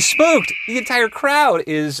 He's spooked. The entire crowd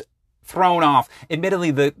is thrown off.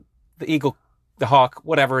 Admittedly, the eagle, the hawk,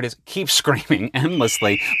 whatever it is, keeps screaming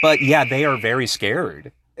endlessly. But yeah, they are very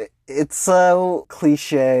scared. It's so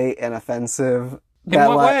cliche and offensive. In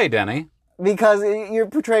what way, Denny? Because you're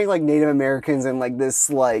portraying like Native Americans and like this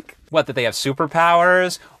like... What, that they have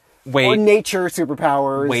superpowers? Wait. Or nature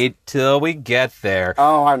superpowers. Wait till we get there.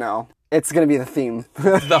 Oh, I know. It's going to be the theme.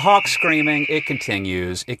 The hawk screaming, it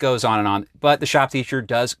continues. It goes on and on. But the shop teacher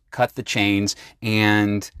does cut the chains,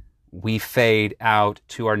 and we fade out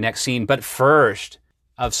to our next scene. But first,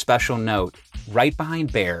 of special note, right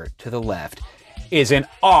behind Bear to the left is an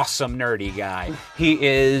awesome nerdy guy. He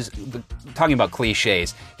is, talking about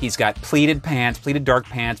cliches, he's got pleated dark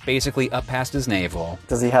pants, basically up past his navel.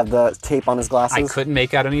 Does he have the tape on his glasses? I couldn't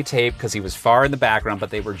make out any tape because he was far in the background, but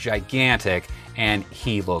they were gigantic, and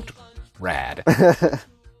he looked rad.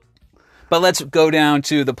 But let's go down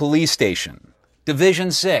to the police station,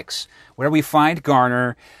 Division 6, where we find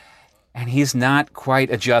Garner, and he's not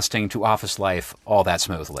quite adjusting to office life all that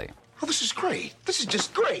smoothly. Oh, this is great. This is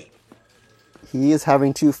just great. He is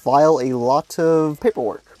having to file a lot of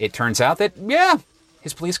paperwork. It turns out that, yeah,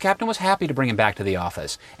 his police captain was happy to bring him back to the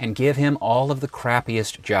office and give him all of the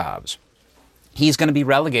crappiest jobs. He's going to be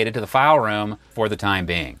relegated to the file room for the time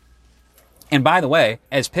being. And by the way,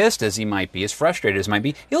 as pissed as he might be, as frustrated as he might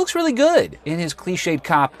be, he looks really good in his cliched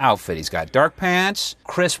cop outfit. He's got dark pants,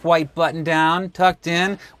 crisp white button down, tucked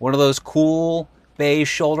in, one of those cool beige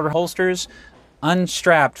shoulder holsters,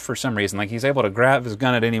 unstrapped for some reason, like he's able to grab his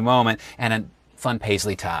gun at any moment, and a fun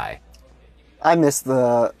paisley tie. I miss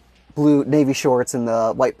the blue navy shorts and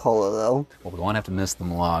the white polo, though. Well, we won't have to miss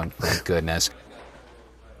them long, thank goodness.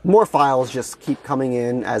 More files just keep coming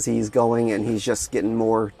in as he's going, and he's just getting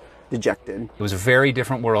more dejected. It was a very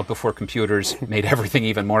different world before computers made everything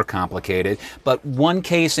even more complicated, but one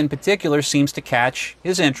case in particular seems to catch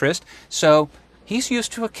his interest, so he's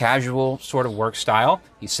used to a casual sort of work style.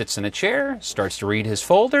 He sits in a chair, starts to read his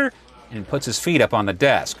folder, and puts his feet up on the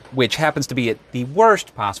desk, which happens to be at the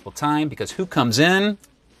worst possible time because who comes in?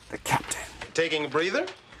 The captain. Taking a breather?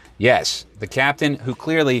 Yes, the captain, who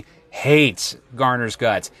clearly hates Garner's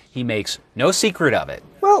guts. He makes no secret of it.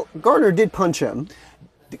 Well, Garner did punch him.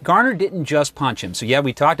 Garner didn't just punch him. So yeah,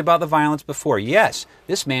 we talked about the violence before. Yes,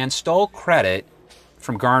 this man stole credit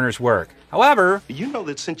from Garner's work. However... You know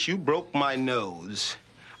that since you broke my nose,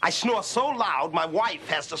 I snore so loud my wife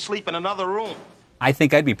has to sleep in another room. I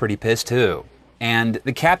think I'd be pretty pissed too. And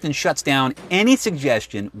the captain shuts down any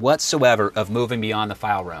suggestion whatsoever of moving beyond the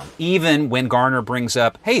file room. Even when Garner brings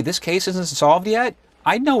up, hey, this case isn't solved yet.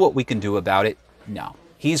 I know what we can do about it. No.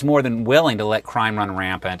 He's more than willing to let crime run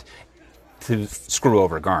rampant to screw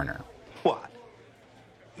over Garner. What?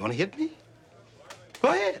 You want to hit me? Go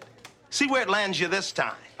ahead. See where it lands you this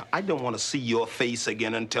time. I don't want to see your face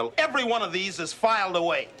again until every one of these is filed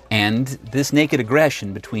away. And this naked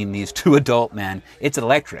aggression between these two adult men, it's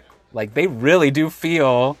electric. Like, they really do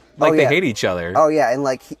feel like they hate each other. Oh, yeah, and,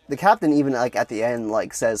 like, the captain even, like, at the end,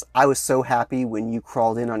 like, says, I was so happy when you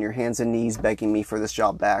crawled in on your hands and knees begging me for this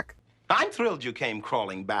job back. I'm thrilled you came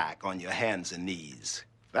crawling back on your hands and knees.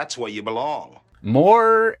 That's where you belong.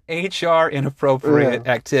 More HR inappropriate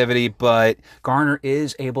activity, but Garner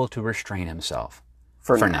is able to restrain himself.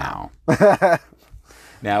 For now.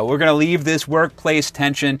 Now, we're going to leave this workplace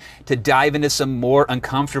tension to dive into some more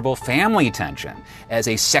uncomfortable family tension as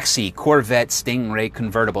a sexy Corvette Stingray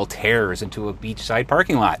convertible tears into a beachside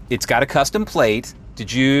parking lot. It's got a custom plate.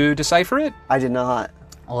 Did you decipher it? I did not.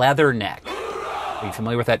 Leatherneck. Are you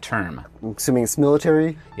familiar with that term? I'm assuming it's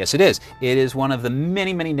military? Yes, it is. It is one of the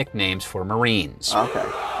many, many nicknames for Marines. Okay.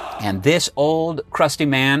 And this old, crusty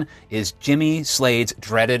man is Jimmy Slade's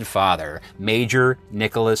dreaded father, Major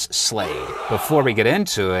Nicholas Slade. Before we get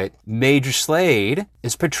into it, Major Slade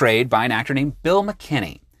is portrayed by an actor named Bill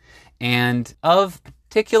McKinney. And of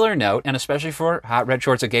particular note, and especially for Hot Red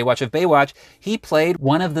Shorts, a Gay Watch of Baywatch, he played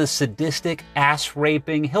one of the sadistic,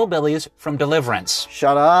 ass-raping hillbillies from Deliverance.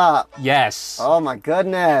 Shut up. Yes. Oh, my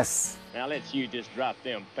goodness. Now let's you just drop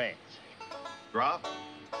them pants. Drop?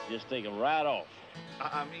 Just take them right off.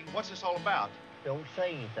 I mean, what's this all about? Don't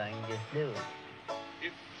say anything, just do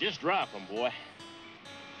it. Just drop them, boy.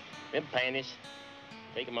 Them panties.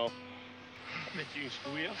 Take them off. I bet you can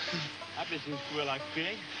squeal. I bet you can squeal like a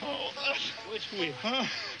pig. Oh, what's squeal?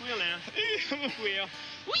 Squeal now. Squeal.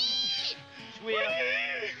 Squeal.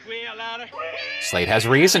 Squeal louder. Slade has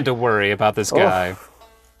reason to worry about this guy.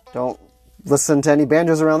 Don't listen to any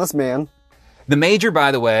banjos around this man. The Major,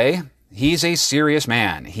 by the way, he's a serious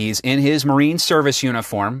man. He's in his Marine service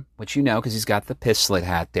uniform, which you know because he's got the pisslet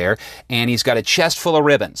hat there, and he's got a chest full of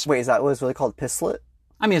ribbons. Wait, is that what it's really called, pisslet?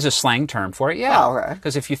 I mean, it's a slang term for it, yeah. Oh, okay.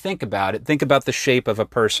 Because if you think about it, think about the shape of a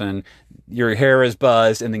person. Your hair is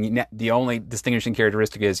buzzed, and then the only distinguishing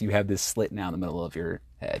characteristic is you have this slit now in the middle of your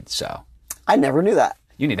head. So I never knew that.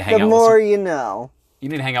 You need to hang out. The more you know. You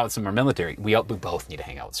need to hang out with some more military. We both need to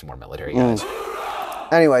hang out with some more military guys.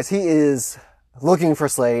 Anyways, he is looking for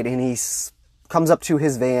Slade, and he comes up to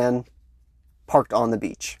his van parked on the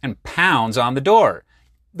beach. And pounds on the door.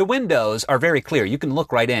 The windows are very clear. You can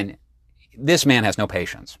look right in. This man has no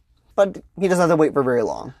patience. But he doesn't have to wait for very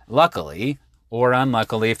long. Luckily, or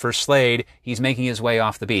unluckily for Slade, he's making his way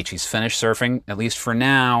off the beach. He's finished surfing, at least for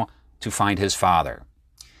now, to find his father.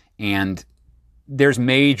 And there's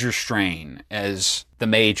major strain as the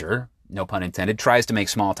Major, no pun intended, tries to make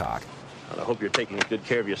small talk. I hope you're taking good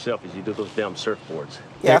care of yourself as you do those damn surfboards.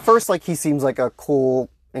 Yeah, at first, like, he seems like a cool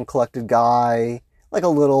and collected guy. Like, a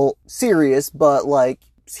little serious, but, like,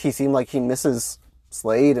 he seemed like he misses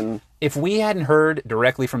Slade. And if we hadn't heard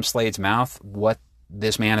directly from Slade's mouth what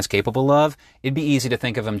this man is capable of, it'd be easy to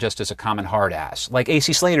think of him just as a common hard ass, like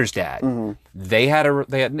A.C. Slater's dad. Mm-hmm. They had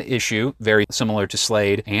an issue very similar to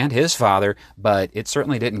Slade and his father, but it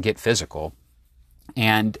certainly didn't get physical.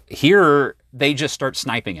 And here they just start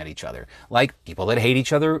sniping at each other, like people that hate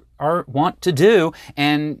each other want to do.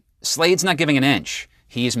 And Slade's not giving an inch.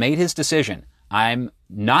 He's made his decision. I'm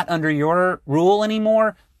not under your rule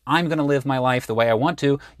anymore. I'm going to live my life the way I want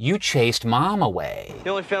to. You chased Mom away. The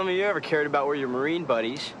only family you ever cared about were your Marine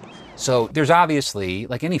buddies. So there's obviously,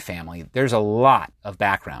 like any family, there's a lot of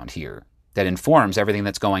background here that informs everything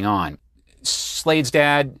that's going on. Slade's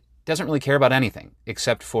dad doesn't really care about anything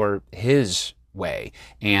except for his way.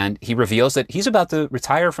 And he reveals that he's about to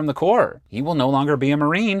retire from the Corps. He will no longer be a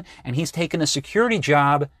Marine, and he's taken a security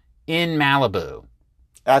job in Malibu.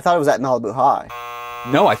 I thought it was at Malibu High.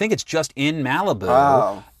 No, I think it's just in Malibu.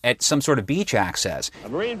 Oh. At some sort of beach access. A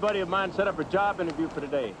Marine buddy of mine set up a job interview for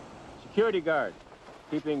today. Security guard,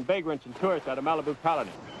 keeping vagrants and tourists out of Malibu colony.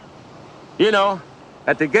 You know,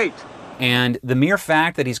 at the gate. And the mere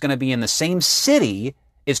fact that he's going to be in the same city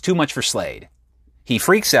is too much for Slade. He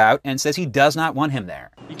freaks out and says he does not want him there.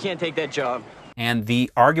 You can't take that job. And the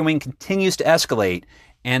arguing continues to escalate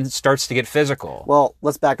and starts to get physical. Well,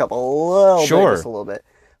 let's back up a little bit, just a little bit.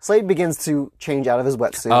 Slade begins to change out of his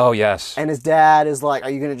wetsuit. Oh, yes. And his dad is like, are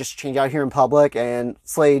you going to just change out here in public? And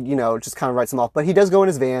Slade, just kind of writes him off. But he does go in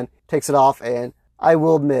his van, takes it off, and I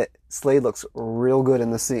will admit, Slade looks real good in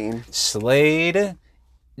the scene.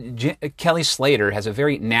 Kelly Slater has a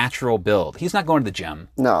very natural build. He's not going to the gym.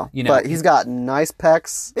 No, but he's got nice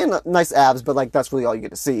pecs and nice abs, but like that's really all you get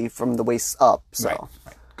to see from the waist up. So,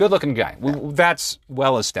 right. Good-looking guy. Yeah. That's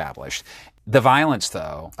well established. The violence,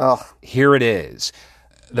 though, here it is.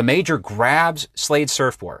 The Major grabs Slade's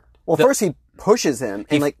surfboard. Well, first he pushes him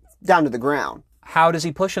and down to the ground. How does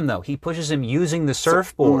he push him, though? He pushes him using the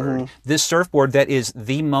surfboard. Mm-hmm. This surfboard that is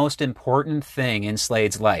the most important thing in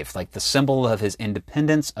Slade's life. Like the symbol of his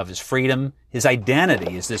independence, of his freedom, his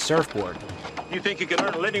identity is this surfboard. You think you can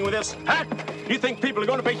earn a living with this? Huh? You think people are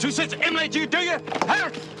going to pay 2 cents to emulate you, do you? Huh?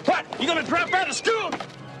 What? You going to drop out of school?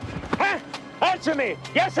 Huh? Answer me.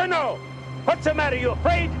 Yes or no? What's the matter? You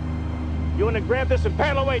afraid? You want to grab this and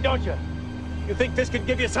paddle away, don't you? You think this could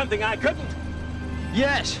give you something I couldn't?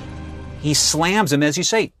 Yes. He slams him, as you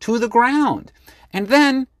say, to the ground. And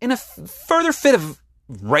then, in a further fit of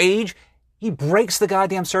rage, he breaks the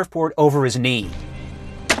goddamn surfboard over his knee.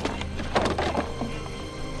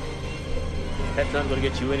 That's not going to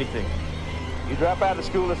get you anything. You drop out of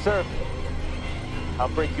school to surf, I'll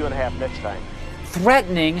break you in half next time.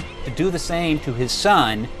 Threatening to do the same to his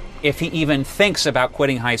son if he even thinks about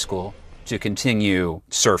quitting high school to continue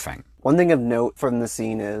surfing. One thing of note from the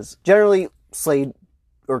scene is, generally, Slade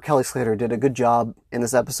or Kelly Slater did a good job in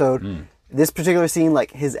this episode. This particular scene,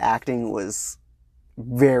 his acting was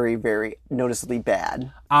very, very noticeably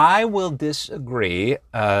bad. I will disagree.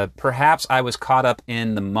 Perhaps I was caught up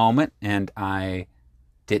in the moment and I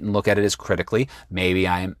didn't look at it as critically. Maybe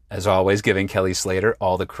I am, as always, giving Kelly Slater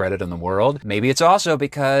all the credit in the world. Maybe it's also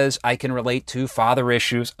because I can relate to father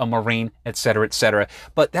issues, a Marine, etc., etc.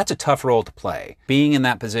 But that's a tough role to play. Being in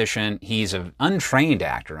that position, he's an untrained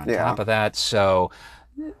actor on top of that, so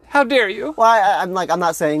how dare you? Well, I'm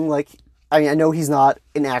not saying, I know he's not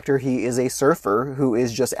an actor. He is a surfer who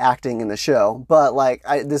is just acting in the show. But,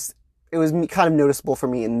 it was kind of noticeable for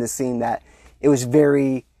me in this scene that it was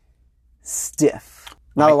very stiff.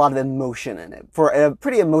 Not a lot of emotion in it for a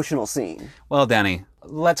pretty emotional scene. Well, Denny,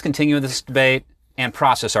 let's continue this debate and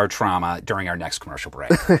process our trauma during our next commercial break.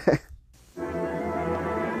 This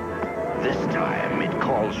time, it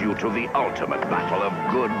calls you to the ultimate battle of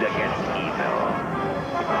good against evil.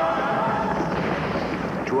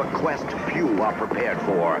 To a quest few are prepared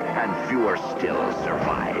for, and fewer still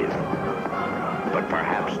survive. But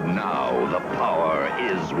perhaps now the power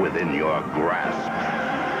is within your grasp.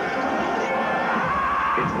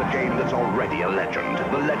 It's the game that's already a legend.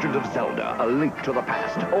 The Legend of Zelda, A Link to the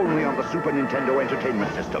Past, only on the Super Nintendo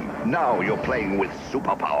Entertainment System. Now you're playing with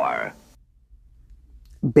superpower.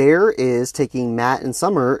 Bear is taking Matt and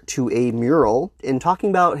Summer to a mural and talking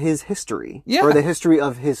about his history. Yeah. Or the history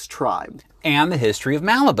of his tribe. And the history of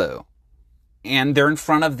Malibu. And they're in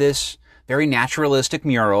front of this very naturalistic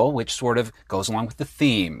mural, which sort of goes along with the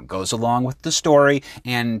theme, goes along with the story,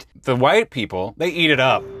 and the white people, they eat it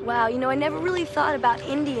up. Wow, I never really thought about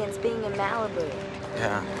Indians being in Malibu.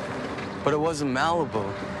 Yeah, but it wasn't Malibu.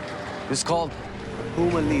 It was called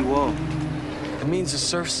Humaliwo. It means the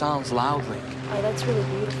surf sounds loudly. Oh, that's really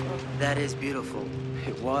beautiful. That is beautiful.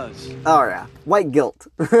 It was. Oh, yeah. White guilt.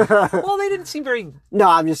 Well, they didn't seem very...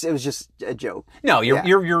 No, it was just a joke. No,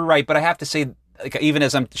 you're right, but I have to say, even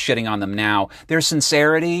as I'm shitting on them now, their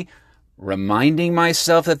sincerity, reminding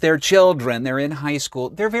myself that they're children, they're in high school,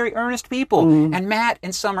 they're very earnest people. Mm-hmm. And Matt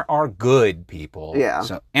and Summer are good people. Yeah.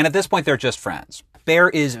 And at this point, they're just friends. Bear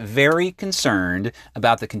is very concerned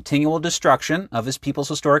about the continual destruction of his people's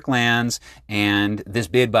historic lands and this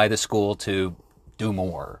bid by the school to do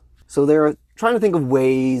more. So they're trying to think of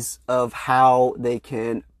ways of how they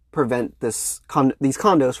can prevent these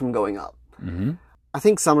condos from going up. Mm-hmm. I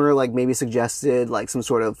think Summer maybe suggested some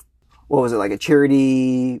sort of, what was it, a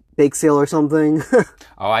charity bake sale or something?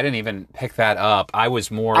 Oh, I didn't even pick that up. I was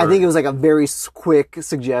more... I think it was a very quick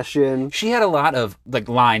suggestion. She had a lot of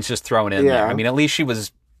lines just thrown in there. I mean, at least she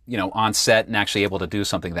was, on set and actually able to do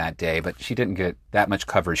something that day, but she didn't get that much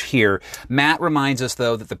coverage here. Matt reminds us,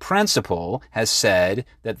 though, that the principal has said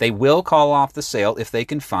that they will call off the sale if they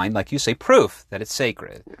can find, like you say, proof that it's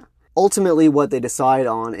sacred. Yeah. Ultimately, what they decide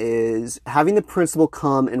on is having the principal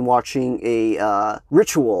come and watching a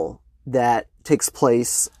ritual that takes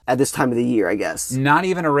place at this time of the year, I guess. Not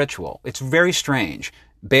even a ritual. It's very strange.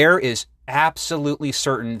 Bear is absolutely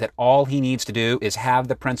certain that all he needs to do is have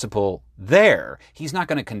the principal there. He's not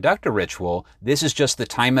going to conduct a ritual. This is just the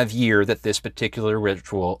time of year that this particular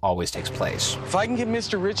ritual always takes place. If I can get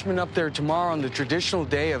Mr. Richmond up there tomorrow on the traditional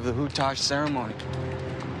day of the Hutash ceremony,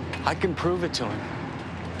 I can prove it to him.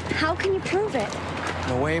 How can you prove it?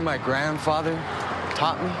 The way my grandfather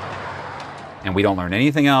taught me. And we don't learn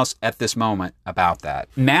anything else at this moment about that.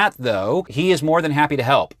 Matt, though, he is more than happy to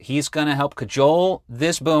help. He's going to help cajole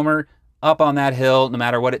this boomer up on that hill no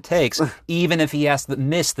matter what it takes, even if he has to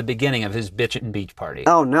miss the beginning of his bitchin' beach party.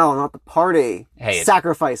 Oh, no, not the party. Hey,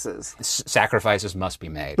 sacrifices. Sacrifices must be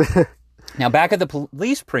made. Now, back at the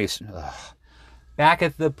police precinct.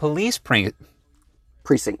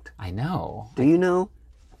 Precinct. I know. Do you know?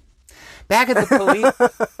 Back at the police...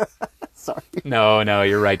 Sorry. No,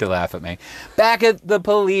 you're right to laugh at me. Back at the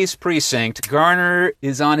police precinct, Garner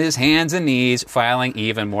is on his hands and knees filing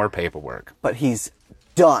even more paperwork. But he's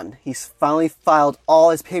done. He's finally filed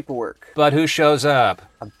all his paperwork. But who shows up?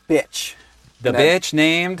 A bitch. The bitch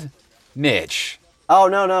named Mitch. Oh,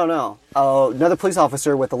 no. Oh, another police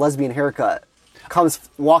officer with a lesbian haircut comes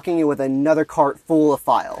walking in with another cart full of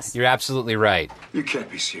files. You're absolutely right. You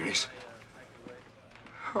can't be serious.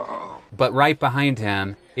 Oh. But right behind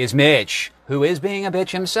him is Mitch, who is being a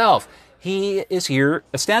bitch himself. He is here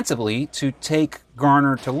ostensibly to take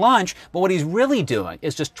Garner to lunch, but what he's really doing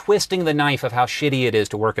is just twisting the knife of how shitty it is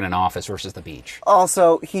to work in an office versus the beach.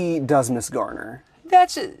 Also, he does miss Garner.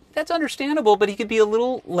 That's understandable, but he could be a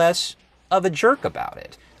little less of a jerk about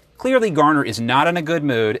it. Clearly, Garner is not in a good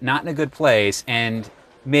mood, not in a good place, and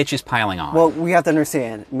Mitch is piling on. Well, we have to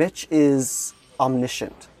understand, Mitch is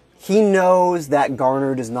omniscient. He knows that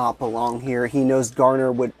Garner does not belong here. He knows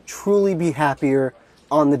Garner would truly be happier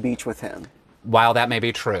on the beach with him. While that may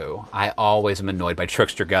be true, I always am annoyed by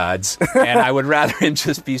trickster gods, and I would rather him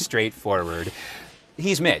just be straightforward.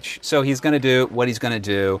 He's Mitch, so he's going to do what he's going to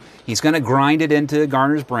do. He's going to grind it into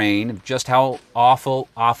Garner's brain just how awful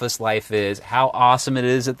office life is, how awesome it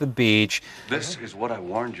is at the beach. This is what I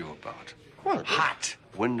warned you about. What? Hot,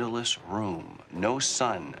 windowless room. No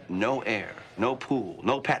sun, no air, no pool,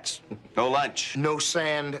 no pets, no lunch. No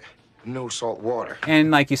sand, no salt water. And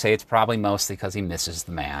like you say, it's probably mostly because he misses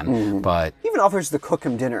the man, but... He even offers to cook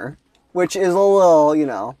him dinner, which is a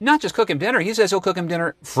little, Not just cook him dinner, he says he'll cook him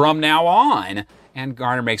dinner from now on. And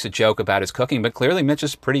Garner makes a joke about his cooking, but clearly Mitch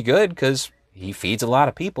is pretty good because he feeds a lot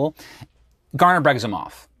of people. Garner begs him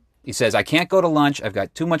off. He says, I can't go to lunch, I've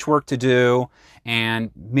got too much work to do,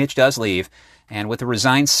 and Mitch does leave. And with a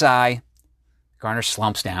resigned sigh, Garner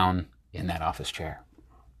slumps down in that office chair.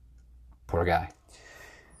 Poor guy.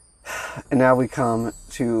 And now we come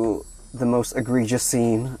to the most egregious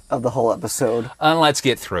scene of the whole episode. And let's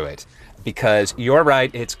get through it. Because you're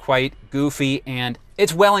right, it's quite goofy and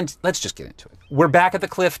it's let's just get into it. We're back at the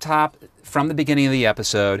cliff top from the beginning of the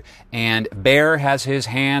episode, and Bear has his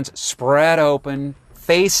hands spread open,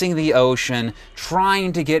 facing the ocean,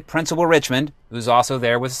 trying to get Principal Richmond, who's also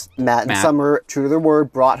there with Matt and Summer, true to their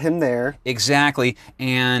word, brought him there. Exactly.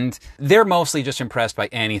 And they're mostly just impressed by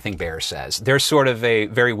anything Bear says. They're sort of a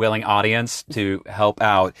very willing audience to help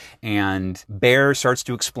out. And Bear starts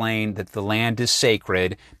to explain that the land is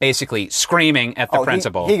sacred, basically screaming at the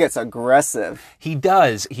principal. He gets aggressive. He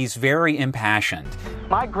does. He's very impassioned.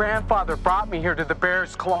 My grandfather brought me here to the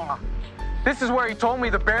Bear's Claw. This is where he told me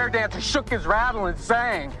the bear dancer shook his rattle and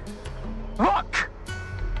sang. Look!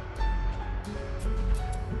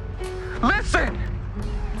 Listen!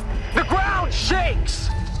 The ground shakes!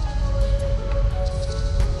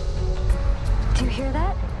 Do you hear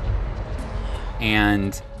that?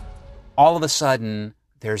 And all of a sudden,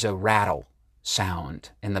 there's a rattle sound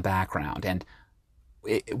in the background. And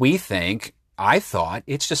I thought,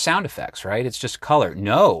 it's just sound effects, right? It's just color.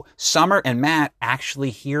 No, Summer and Matt actually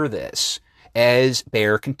hear this as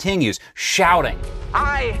Bear continues shouting.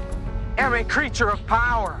 I am a creature of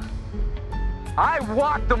power. I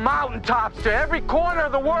walk the mountaintops to every corner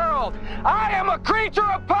of the world. I am a creature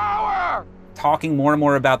of power! Talking more and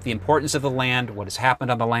more about the importance of the land, what has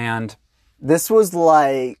happened on the land. This was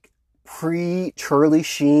like pre-Charlie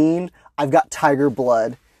Sheen, I've got tiger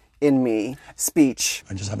blood in me speech.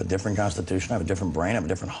 I just have a different constitution, I have a different brain, I have a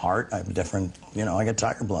different heart, I have a different, I got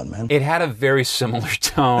tiger blood, man. It had a very similar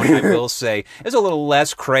tone, I will say. It was a little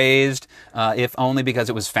less crazed, if only because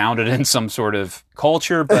it was founded in some sort of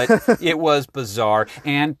culture, but it was bizarre.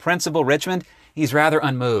 And Principal Richmond, he's rather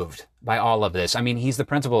unmoved by all of this. I mean, he's the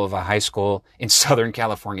principal of a high school in Southern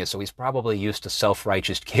California, so he's probably used to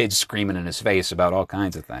self-righteous kids screaming in his face about all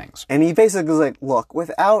kinds of things. And he basically was like, look,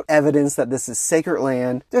 without evidence that this is sacred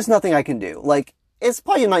land, there's nothing I can do. Like, it's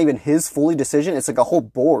probably not even his fully decision. It's like a whole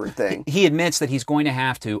board thing. He admits that he's going to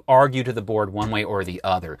have to argue to the board one way or the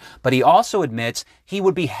other. But he also admits he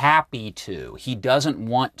would be happy to. He doesn't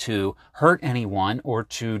want to hurt anyone or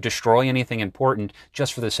to destroy anything important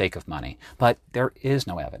just for the sake of money. But there is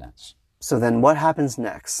no evidence. So then what happens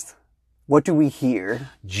next? What do we hear?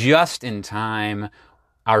 Just in time,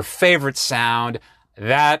 our favorite sound,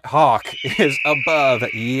 that hawk is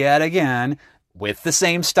above yet again with the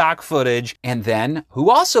same stock footage. And then who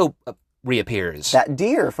also reappears? That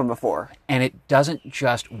deer from before. And it doesn't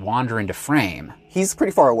just wander into frame. He's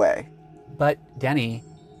pretty far away. But Denny,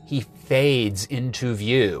 he fades into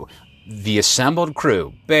view. The assembled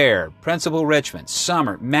crew, Bear, Principal Richmond,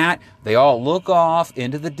 Summer, Matt, they all look off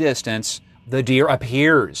into the distance. The deer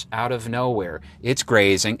appears out of nowhere. It's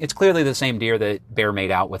grazing. It's clearly the same deer that Bear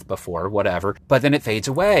made out with before, whatever. But then it fades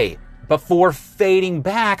away before fading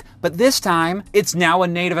back. But this time, it's now a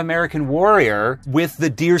Native American warrior with the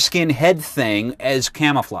deerskin head thing as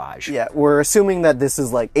camouflage. Yeah, we're assuming that this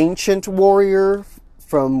is like ancient warrior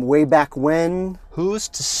from way back when. Who's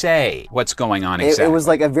to say what's going on exactly? It was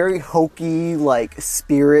like a very hokey, like,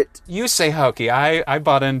 spirit. You say hokey. I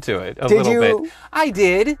bought into it a little bit. I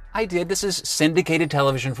did. This is syndicated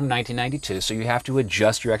television from 1992, so you have to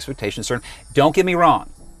adjust your expectations. Don't get me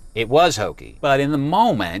wrong. It was hokey. But in the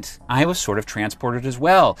moment, I was sort of transported as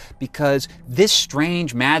well, because this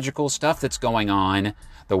strange magical stuff that's going on,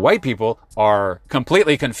 the white people are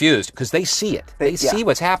completely confused because they see it. They see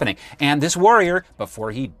what's happening. And this warrior,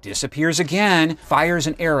 before he disappears again, fires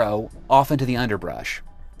an arrow off into the underbrush.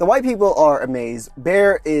 The white people are amazed.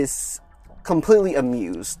 Bear is completely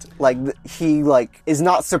amused. Like, he, is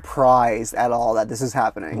not surprised at all that this is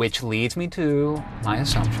happening. Which leads me to my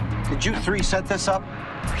assumption. Did you three set this up?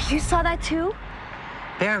 You saw that too?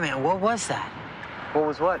 Bear Man, what was that? What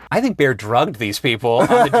was what? I think Bear drugged these people on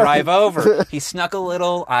the drive over. He snuck a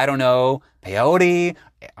little, I don't know, peyote,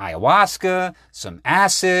 ayahuasca, some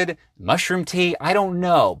acid, mushroom tea. I don't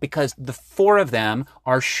know, because the four of them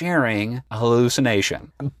are sharing a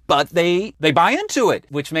hallucination. But they buy into it,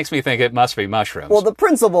 which makes me think it must be mushrooms. Well, the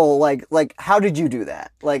principal, like, how did you do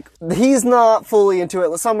that? Like, he's not fully into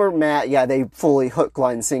it. Some are Matt, yeah, they fully hook,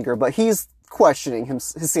 line, sinker, but he's questioning his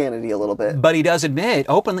sanity a little bit. But he does admit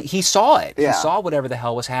openly he saw it. Yeah. He saw whatever the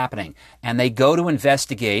hell was happening. And they go to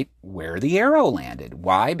investigate where the arrow landed.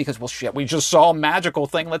 Why? Because, well, shit, we just saw a magical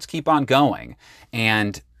thing. Let's keep on going.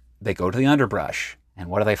 And they go to the underbrush. And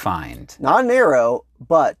what do they find? Not an arrow,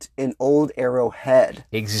 but an old arrowhead.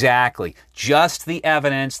 Exactly. Just the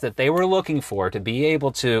evidence that they were looking for to be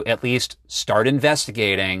able to at least start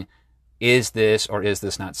investigating, is this or is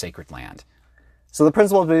this not sacred land? So the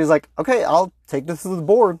principal is like, okay, I'll take this to the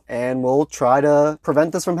board and we'll try to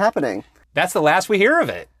prevent this from happening. That's the last we hear of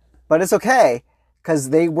it. But it's okay, because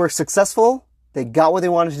they were successful, they got what they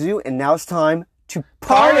wanted to do, and now it's time to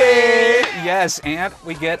party! Yes, and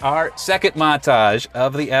we get our second montage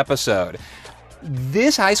of the episode.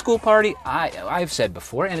 This high school party, I've said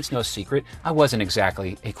before, and it's no secret, I wasn't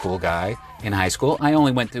exactly a cool guy in high school. I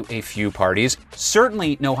only went to a few parties.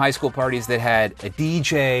 Certainly no high school parties that had a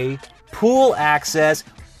DJ, pool access,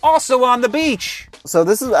 also on the beach. So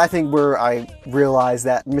this is, I think, where I realized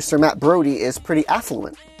that Mr. Matt Brody is pretty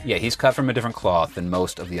affluent. Yeah, he's cut from a different cloth than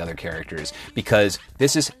most of the other characters, because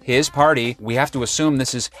this is his party. We have to assume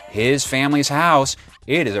this is his family's house.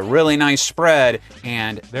 It is a really nice spread,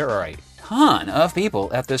 and there are a ton of people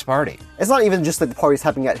at this party. It's not even just that the party's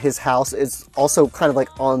happening at his house, it's also kind of like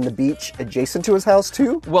on the beach adjacent to his house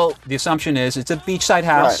too. Well, the assumption is it's a beachside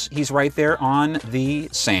house. Right. He's right there on the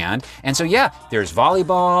sand. And so, yeah, there's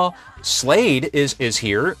volleyball. Slade is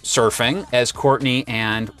here surfing as Courtney,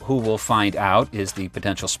 and who we'll find out is the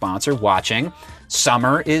potential sponsor, watching.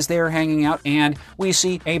 Summer is there hanging out, and we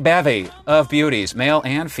see a bevy of beauties, male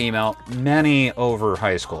and female, many over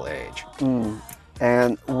high school age.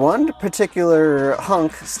 And one particular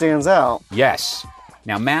hunk stands out. Yes.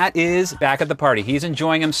 Now, Matt is back at the party. He's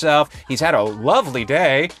enjoying himself. He's had a lovely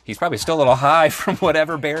day. He's probably still a little high from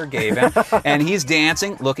whatever Bear gave him. And he's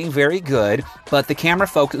dancing, looking very good. But the camera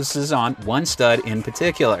focuses on one stud in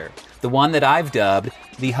particular, the one that I've dubbed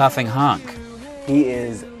the Huffing Hunk. He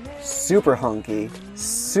is super hunky,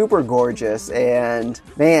 super gorgeous, and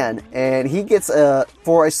man, and he gets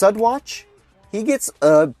for a stud watch, he gets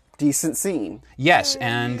a decent scene. Yes,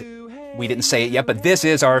 and we didn't say it yet, but this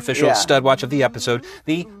is our official stud watch of the episode,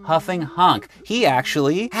 the Huffing Hunk. He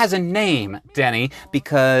actually has a name, Denny,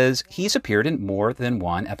 because he's appeared in more than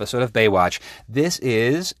one episode of Baywatch. This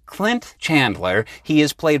is Clint Chandler. He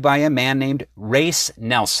is played by a man named Race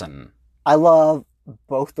Nelson. I love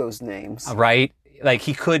both those names. Right? Like,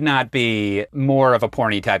 he could not be more of a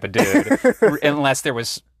porny type of dude, unless there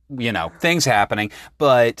was, things happening.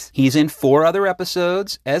 But he's in 4 other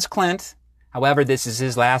episodes as Clint. However, this is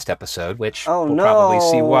his last episode, which we'll probably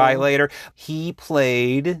see why later. He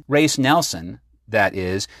played Race Nelson,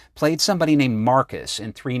 played somebody named Marcus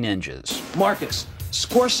in 3 Ninjas. Marcus,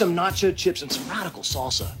 score some nacho chips and some radical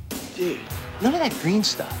salsa. Dude, none of that green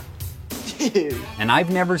stuff. Dude. And I've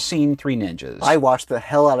never seen Three Ninjas. I watched the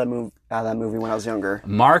hell out of that movie when I was younger.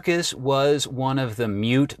 Marcus was one of the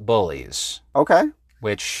mute bullies. Okay.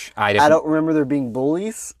 Which I don't remember there being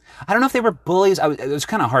bullies. I don't know if they were bullies. It was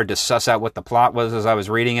kind of hard to suss out what the plot was as I was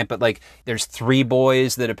reading it, but like there's 3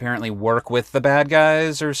 boys that apparently work with the bad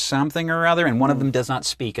guys or something or other, and one of them does not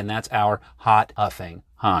speak, and that's our hot huffing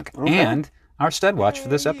hunk. Okay. And our stud watch for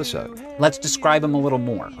this episode. Let's describe him a little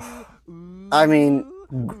more. I mean,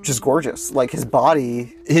 just gorgeous. Like his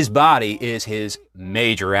body. His body is his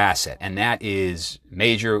major asset, and that is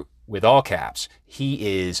major with all caps.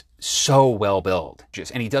 He is so well built,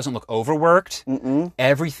 and he doesn't look overworked.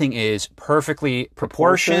 Everything is perfectly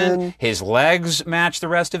proportioned. His legs match the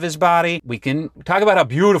rest of his body. We can talk about how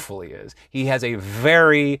beautiful he is. He has a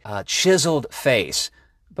very chiseled face,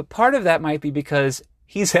 but part of that might be because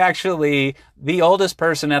he's actually the oldest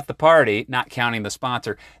person at the party, not counting the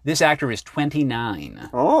sponsor. This actor is 29.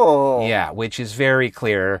 Oh. Yeah, which is very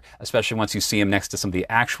clear, especially once you see him next to some of the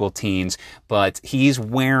actual teens. But he's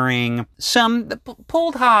wearing some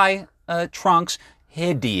pulled high trunks,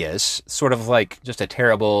 hideous, sort of like just a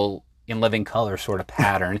terrible In Living Color sort of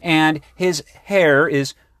pattern. And his hair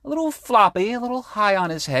is a little floppy, a little high on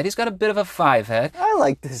his head. He's got a bit of a 5 head. I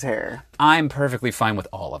like his hair. I'm perfectly fine with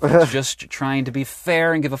all of it. Just trying to be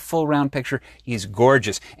fair and give a full round picture. He's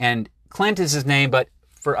gorgeous. And Clint is his name, but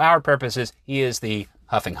for our purposes, he is the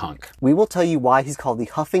huffing hunk. We will tell you why he's called the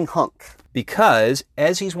huffing hunk. Because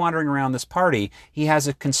as he's wandering around this party, he has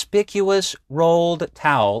a conspicuous rolled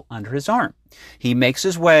towel under his arm. He makes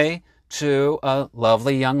his way to a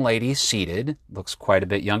lovely young lady seated, looks quite a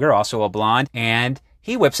bit younger, also a blonde, and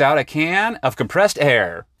he whips out a can of compressed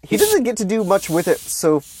air. He doesn't get to do much with it,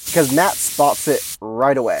 because Matt spots it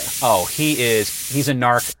right away. Oh, he's a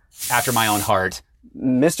narc after my own heart.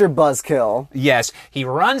 Mr. Buzzkill. Yes, he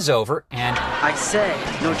runs over and... I say,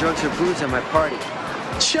 no drugs or booze at my party.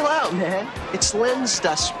 Chill out, man. It's lens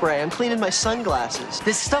dust spray. I'm cleaning my sunglasses.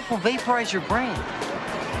 This stuff will vaporize your brain.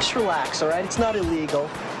 Just relax, all right? It's not illegal.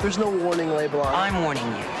 There's no warning label on it. I'm warning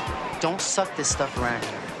you. Don't suck this stuff around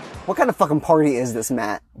here. What kind of fucking party is this,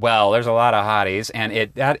 Matt? Well, there's a lot of hotties, and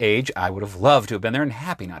at that age, I would have loved to have been there and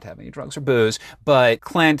happy not to have any drugs or booze. But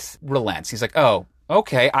Clint relents. He's like, oh,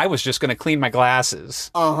 okay, I was just going to clean my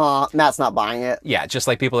glasses. Matt's not buying it. Yeah, just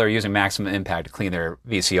like people are using Maximum Impact to clean their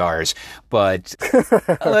VCRs. But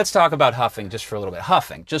let's talk about huffing just for a little bit.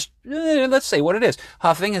 Huffing, just let's say what it is.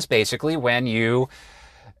 Huffing is basically when you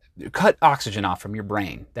cut oxygen off from your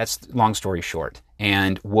brain. That's long story short.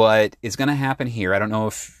 And what is going to happen here, I don't know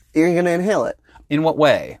if... You're going to inhale it. In what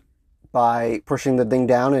way? By pushing the thing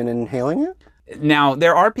down and inhaling it? Now,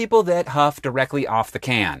 there are people that huff directly off the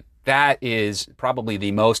can. That is probably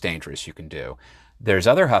the most dangerous you can do. There's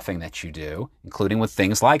other huffing that you do, including with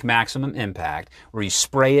things like Maximum Impact, where you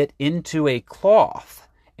spray it into a cloth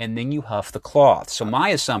and then you huff the cloth. So my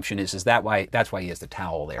assumption is that's why he has the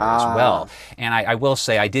towel there as well. And I will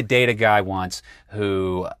say, I did date a guy once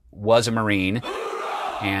who was a Marine,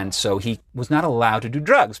 and so he was not allowed to do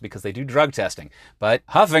drugs because they do drug testing. But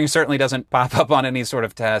huffing certainly doesn't pop up on any sort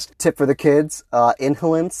of test. Tip for the kids,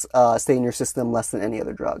 inhalants stay in your system less than any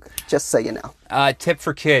other drug. Just so you know. Tip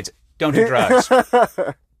for kids, don't do drugs.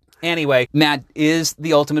 Anyway, Matt is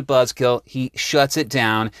the ultimate buzzkill. He shuts it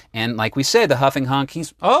down. And like we said, the huffing hunk,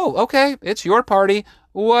 okay, it's your party,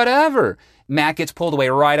 whatever. Matt gets pulled away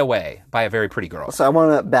right away by a very pretty girl. So I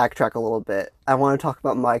want to backtrack a little bit. I want to talk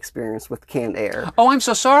about my experience with canned air. Oh, I'm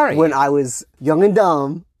so sorry. When I was young and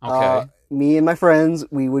dumb, me and my friends,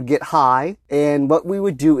 we would get high. And what we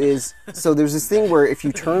would do is, so there's this thing where if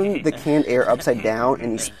you turn the canned air upside down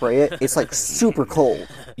and you spray it, it's like super cold.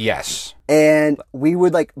 Yes. And we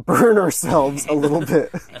would like burn ourselves a little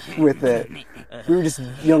bit with it. We were just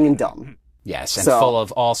young and dumb. Yes, and full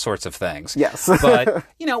of all sorts of things. Yes. But,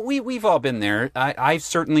 we've all been there.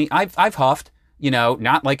 I've huffed,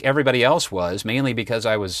 not like everybody else was, mainly because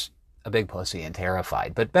I was a big pussy and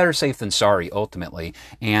terrified. But better safe than sorry, ultimately.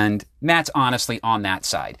 And Matt's honestly on that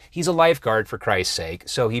side. He's a lifeguard, for Christ's sake,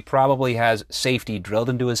 so he probably has safety drilled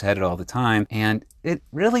into his head all the time. And it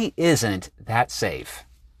really isn't that safe.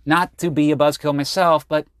 Not to be a buzzkill myself,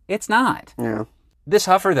 but it's not. Yeah. This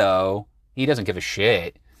huffer, though, he doesn't give a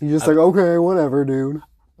shit. He's just like, okay, whatever, dude.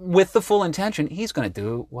 With the full intention, he's going to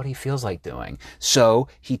do what he feels like doing. So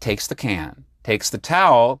he takes the can, takes the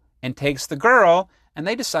towel, and takes the girl, and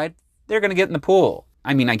they decide they're going to get in the pool.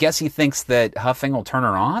 I mean, I guess he thinks that huffing will turn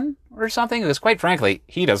her on or something, because quite frankly,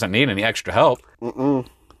 he doesn't need any extra help.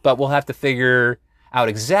 But we'll have to figure out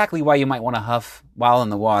exactly why you might want to huff while in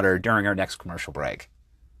the water during our next commercial break.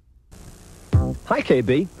 Hi,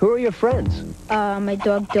 KB. Who are your friends? My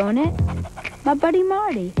dog Donut, my buddy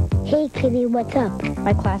Marty. Hey, Kitty, what's up?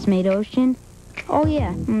 My classmate Ocean. Oh,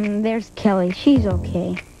 yeah, there's Kelly. She's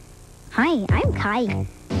okay. Hi, I'm Kai.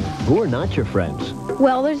 Who are not your friends?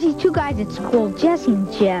 Well, there's these two guys at school, Jesse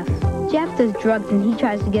and Jeff. Jeff does drugs, and he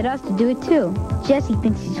tries to get us to do it, too. Jesse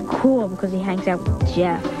thinks he's cool because he hangs out with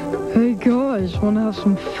Jeff. Hey, guys, want to have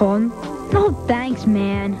some fun? No, thanks,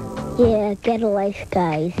 man. Yeah, get a life,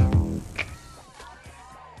 guys.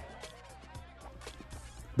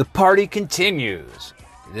 The party continues.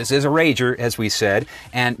 This is a rager, as we said,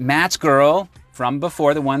 and Matt's girl from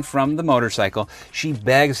before, the one from the motorcycle, she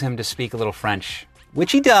begs him to speak a little French,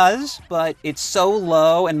 which he does, but it's so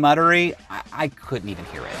low and muttery, I couldn't even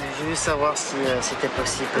hear it. Je voulais savoir si c'était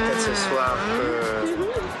possible peut-être ce soir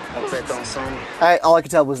on peut être ensemble. All I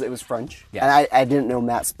could tell was it was French. Yeah. And I didn't know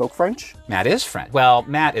Matt spoke French. Matt is French. Well,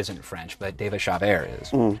 Matt isn't French, but David Chavert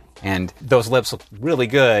is. And those lips look really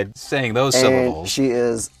good saying those syllables. And she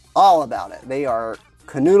is all about it. They are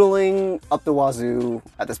canoodling up the wazoo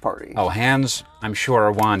at this party. Oh, hands, I'm sure,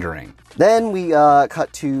 are wandering. Then we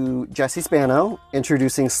cut to Jesse Spano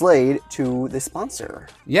introducing Slade to the sponsor.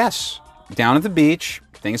 Yes, down at the beach,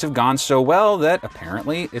 things have gone so well that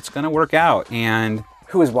apparently it's going to work out. And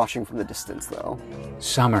who is watching from the distance, though?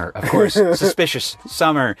 Summer, of course. Suspicious.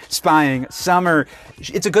 Summer. Spying. Summer.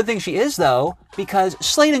 It's a good thing she is, though, because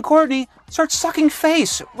Slade and Courtney start sucking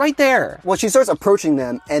face right there. Well, she starts approaching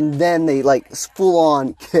them, and then they,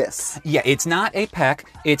 full-on kiss. Yeah, it's not a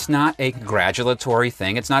peck. It's not a congratulatory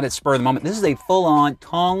thing. It's not at spur of the moment. This is a full-on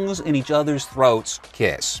tongues in each other's throats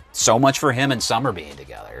kiss. So much for him and Summer being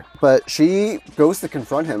together. But she goes to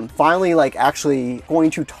confront him, finally, actually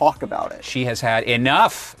going to talk about it. She has had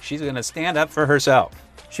enough. She's going to stand up for herself.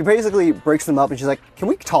 She basically breaks them up and she's like, can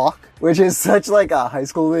we talk? Which is such a high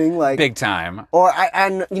school thing. Big time. Or,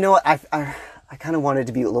 and you know what, I kind of wanted it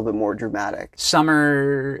to be a little bit more dramatic.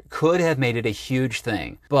 Summer could have made it a huge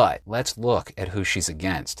thing, but let's look at who she's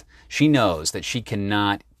against. She knows that she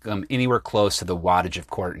cannot come anywhere close to the wattage of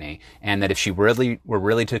Courtney, and that if she were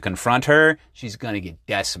really to confront her, she's going to get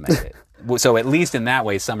decimated. So at least in that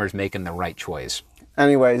way, Summer's making the right choice.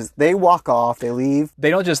 Anyways, they walk off, they leave. They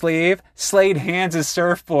don't just leave. Slade hands his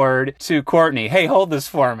surfboard to Courtney. Hey, hold this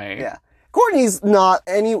for me. Yeah. Courtney's not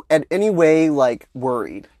in any way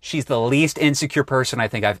worried. She's the least insecure person I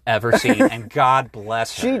think I've ever seen, and God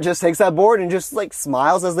bless her. She just takes that board and just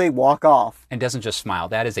smiles as they walk off. And doesn't just smile.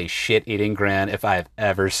 That is a shit-eating grin if I've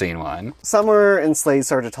ever seen one. Summer and Slade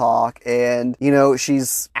start to talk, and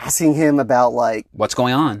she's asking him about what's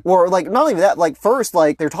going on, or not only that. First,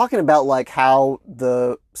 they're talking about how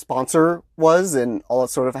the sponsor was and all that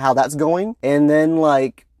sort of how that's going, and then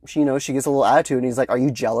she gets a little attitude, and he's like, are you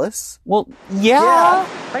jealous? Well, yeah.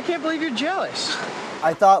 I can't believe you're jealous.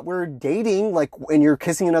 I thought we're dating, and you're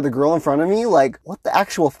kissing another girl in front of me? What the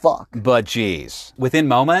actual fuck? But geez, within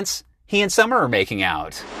moments, he and Summer are making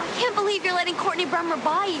out. I can't believe you're letting Courtney Brummer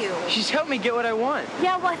buy you. She's helped me get what I want.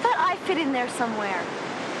 Yeah, well, I thought I fit in there somewhere.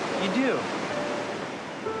 You do.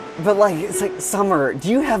 But it's Summer, do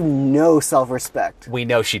you have no self-respect? We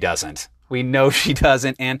know she doesn't.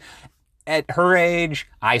 And at her age,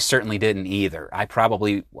 I certainly didn't either. I put up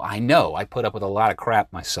with a lot of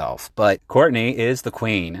crap myself. But Courtney is the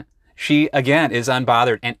queen. She, again, is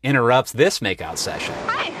unbothered and interrupts this makeout session.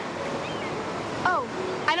 Hi. Oh,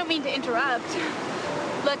 I don't mean to interrupt.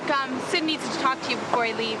 Look, Sid needs to talk to you before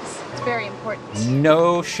he leaves. It's very important.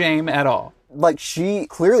 No shame at all. She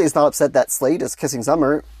clearly is not upset that Slade is kissing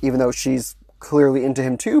Summer, even though she's clearly into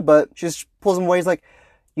him too, but she just pulls him away. He's like,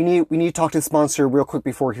 we need to talk to the sponsor real quick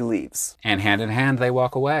before he leaves. And hand in hand, they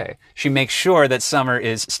walk away. She makes sure that Summer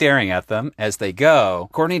is staring at them as they go.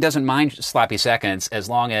 Courtney doesn't mind sloppy seconds as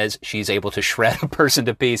long as she's able to shred a person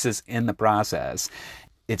to pieces in the process.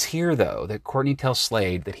 It's here, though, that Courtney tells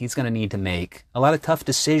Slade that he's going to need to make a lot of tough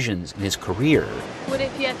decisions in his career. What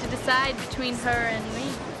if you have to decide between her and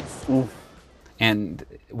me? And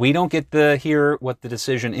we don't get to hear what the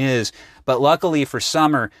decision is, but luckily for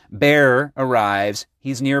Summer, Bear arrives,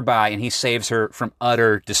 he's nearby, and he saves her from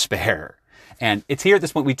utter despair. And it's here at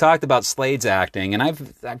this point, we talked about Slade's acting, and I've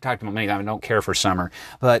talked about many times, I don't care for Summer,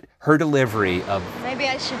 but her delivery of... Maybe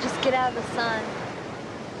I should just get out of the sun.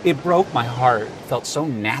 It broke my heart. It felt so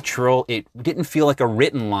natural. It didn't feel like a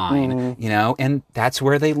written line, and that's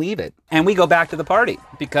where they leave it. And we go back to the party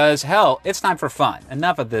because, hell, it's time for fun.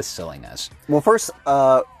 Enough of this silliness. Well, first,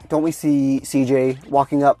 don't we see CJ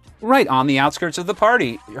walking up? Right, on the outskirts of the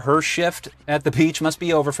party. Her shift at the beach must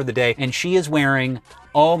be over for the day, and she is wearing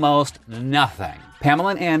almost nothing.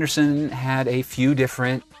 Pamela Anderson had a few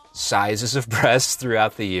different sizes of breasts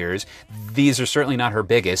throughout the years. These are certainly not her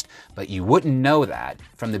biggest, but you wouldn't know that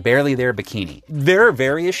from the barely there bikini. There are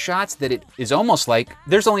various shots that it is almost like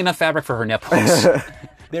there's only enough fabric for her nipples.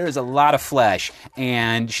 There is a lot of flesh,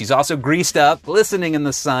 and she's also greased up, glistening in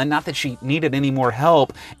the sun. Not that she needed any more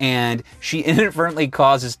help, and she inadvertently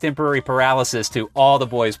causes temporary paralysis to all the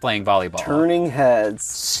boys playing volleyball. Turning heads.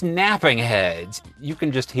 Snapping heads. You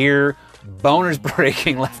can just hear boners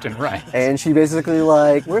breaking left and right. And she basically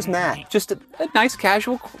like, where's Matt? Just a nice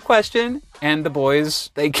casual question, and the boys,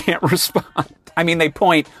 they can't respond. I mean, they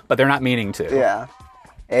point, but they're not meaning to. Yeah.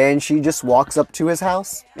 And she just walks up to his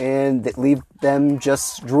house and leave them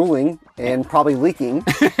just drooling and probably leaking.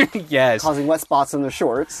 Yes. Causing wet spots on their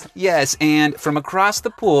shorts. Yes, and from across the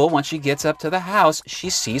pool, once she gets up to the house, she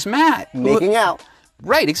sees Matt. Making out.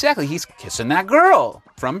 Right, exactly. He's kissing that girl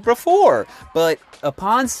from before. But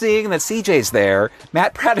upon seeing that CJ's there,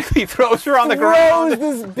 Matt practically throws her on the ground.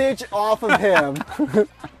 Throws this bitch off of him.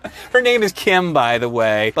 Her name is Kim, by the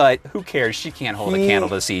way, but who cares? She can't hold a candle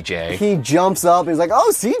to CJ. He jumps up and he's like,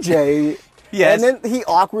 oh, CJ. Yes. And then he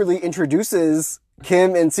awkwardly introduces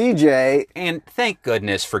Kim and CJ. And thank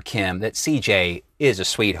goodness for Kim that CJ is a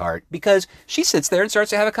sweetheart, because she sits there and starts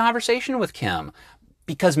to have a conversation with Kim,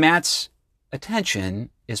 because Matt's attention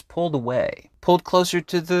is pulled away, pulled closer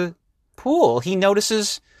to the pool. He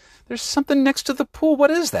notices there's something next to the pool.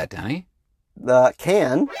 What is that, Danny? The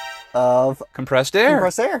can of compressed air.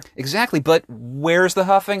 Compressed air. Exactly. But where's the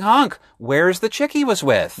huffing hunk? Where's the chick he was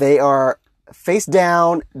with? They are face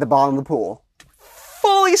down at the bottom of the pool.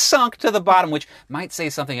 Fully sunk to the bottom, which might say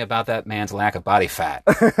something about that man's lack of body fat.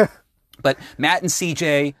 But Matt and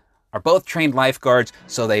CJ are both trained lifeguards,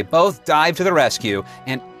 so they both dive to the rescue.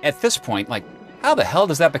 And at this point, like, how the hell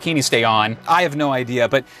does that bikini stay on? I have no idea,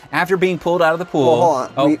 but after being pulled out of the pool... Well,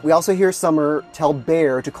 hold on. We also hear Summer tell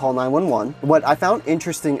Bear to call 911. What I found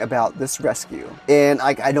interesting about this rescue, and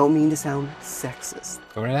I don't mean to sound sexist.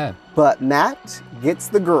 Go right ahead. But Matt gets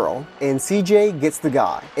the girl, and CJ gets the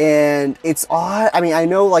guy. And it's odd. I mean, I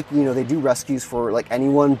know, like, you know, they do rescues for, like,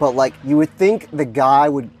 anyone, but, like, you would think the guy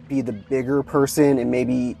would be the bigger person and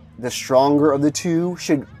maybe the stronger of the two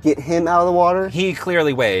should get him out of the water. He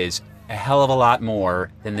clearly weighs a hell of a lot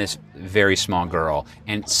more than this very small girl.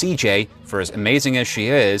 And CJ, for as amazing as she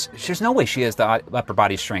is, there's no way she has the upper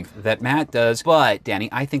body strength that Matt does. But, Danny,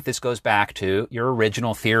 I think this goes back to your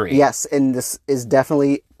original theory. Yes, and this is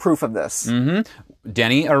definitely proof of this. Mm-hmm.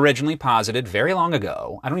 Denny originally posited very long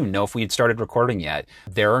ago, I don't even know if we had started recording yet,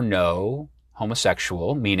 there are no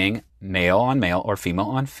homosexual, meaning male on male or female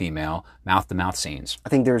on female, mouth-to-mouth scenes. I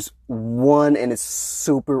think there's one, and it's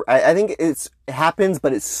super... I think it happens,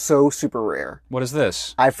 but it's so super rare. What is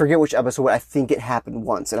this? I forget which episode. I think it happened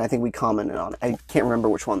once, and I think we commented on it. I can't remember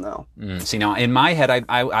which one, though. See, now, in my head,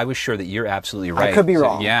 I was sure that you're absolutely right. I could be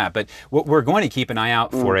wrong. Yeah, but we're going to keep an eye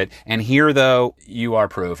out for it. And here, though, you are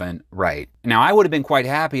proven right. Now, I would have been quite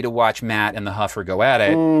happy to watch Matt and the Huffer go at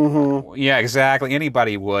it. Mm-hmm. Yeah, exactly.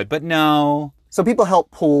 Anybody would, but no... So people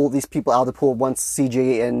help pull these people out of the pool once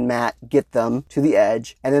CJ and Matt get them to the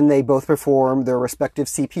edge, and then they both perform their respective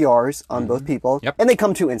CPRs on both people, and they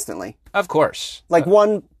come to instantly. Of course. Like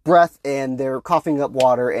one breath, and they're coughing up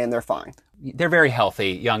water, and they're fine. They're very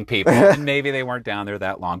healthy young people, and maybe they weren't down there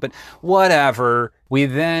that long, but whatever. We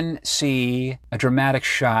then see a dramatic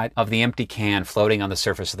shot of the empty can floating on the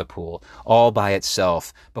surface of the pool, all by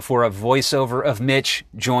itself, before a voiceover of Mitch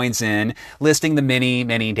joins in, listing the many,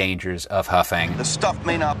 many dangers of huffing. The stuff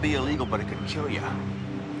may not be illegal, but it could kill you.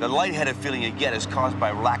 The lightheaded feeling you get is caused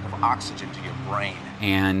by lack of oxygen to your brain.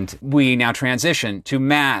 And we now transition to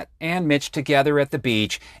Matt and Mitch together at the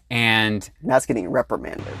beach, and... Matt's getting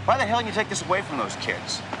reprimanded. Why the hell did you take this away from those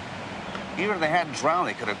kids? Even if they hadn't drowned,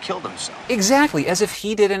 they could have killed themselves. Exactly, as if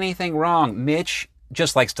he did anything wrong. Mitch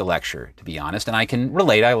just likes to lecture, to be honest, and I can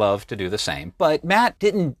relate. I love to do the same. But Matt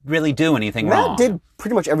didn't really do anything wrong. Matt did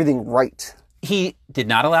pretty much everything right. He did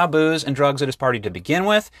not allow booze and drugs at his party to begin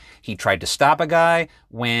with. He tried to stop a guy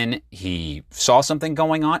when he saw something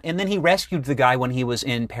going on, and then he rescued the guy when he was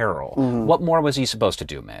in peril. What more was he supposed to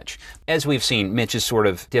do, Mitch? As we've seen, Mitch is sort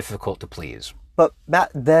of difficult to please. But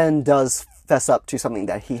Matt then does fess up to something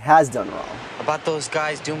that he has done wrong. About those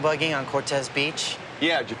guys dune bugging on Cortez Beach?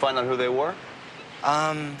 Yeah, did you find out who they were?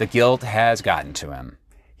 The guilt has gotten to him.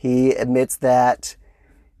 He admits that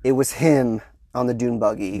it was him on the dune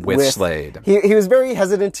buggy. With Slade. He was very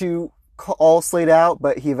hesitant to call Slade out,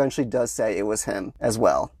 but he eventually does say it was him as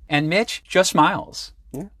well. And Mitch just smiles.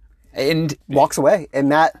 Yeah. And walks away. And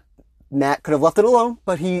Matt could have left it alone,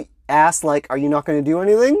 but he asked, like, are you not going to do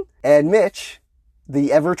anything? And Mitch,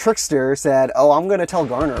 the ever trickster, said, oh, I'm going to tell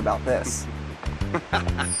Garner about this.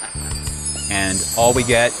 And all we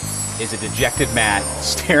get is a dejected Matt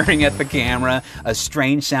staring at the camera, a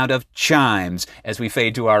strange sound of chimes as we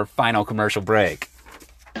fade to our final commercial break.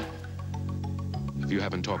 If you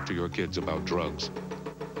haven't talked to your kids about drugs,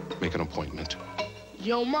 make an appointment.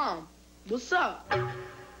 Yo, Mom, what's up?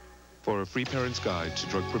 For a free parent's guide to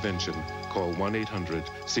drug prevention, call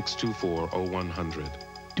 1-800-624-0100.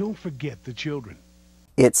 Don't forget the children.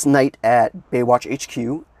 It's night at Baywatch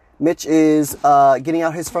HQ. Mitch is getting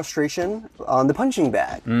out his frustration on the punching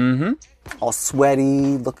bag. Mm-hmm. All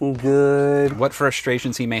sweaty, looking good. What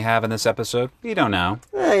frustrations he may have in this episode, we don't know.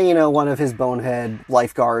 One of his bonehead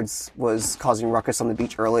lifeguards was causing ruckus on the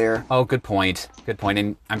beach earlier. Oh, good point. Good point.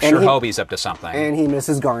 And I'm sure Hobie's up to something. And he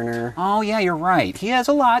misses Garner. Oh, yeah, you're right. He has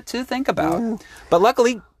a lot to think about. Yeah. But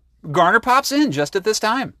luckily, Garner pops in just at this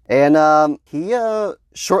time. And he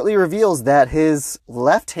shortly reveals that his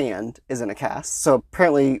left hand is in a cast. So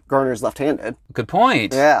apparently Garner's left-handed. Good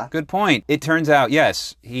point. Yeah. Good point. It turns out,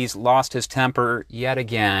 yes, he's lost his temper yet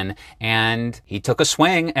again, and he took a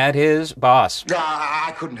swing at his boss.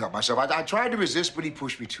 I couldn't help myself. I tried to resist, but he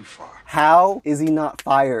pushed me too far. How is he not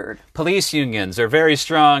fired? Police unions are very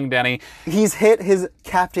strong, Denny. He's hit his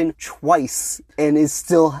captain twice and is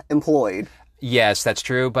still employed. Yes, that's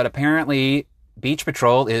true, but apparently Beach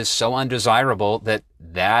Patrol is so undesirable that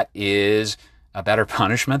is a better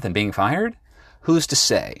punishment than being fired? Who's to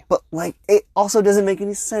say? But, it also doesn't make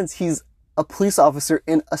any sense. He's a police officer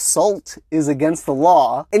and assault is against the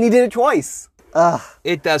law, and he did it twice. Ugh.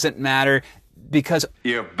 It doesn't matter because...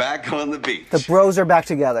 You're back on the beach. The bros are back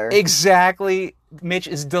together. Exactly. Mitch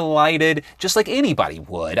is delighted, just like anybody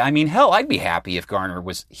would. I mean, hell, I'd be happy if Garner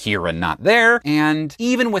was here and not there. And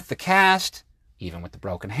even with the cast... even with the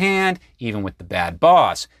broken hand, even with the bad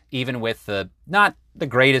boss, even with the not the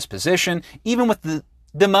greatest position, even with the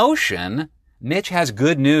demotion, Mitch has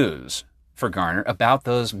good news for Garner about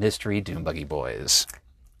those mystery Doom Buggy boys.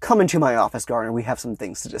 Come into my office, Garner. We have some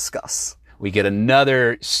things to discuss. We get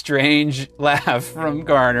another strange laugh from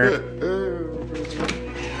Garner.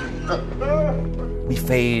 We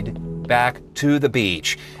fade back to the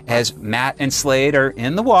beach as Matt and Slade are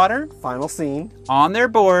in the water. Final scene. On their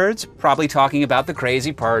boards, probably talking about the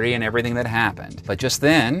crazy party and everything that happened. But just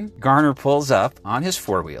then, Garner pulls up on his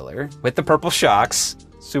four-wheeler with the purple shocks,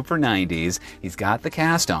 super 90s. He's got the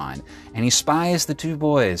cast on, and he spies the two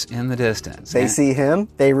boys in the distance. They see him,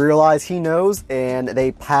 they realize he knows, and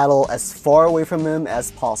they paddle as far away from him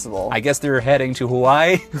as possible. I guess they're heading to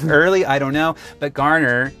Hawaii early, I don't know. But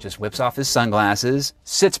Garner just whips off his sunglasses,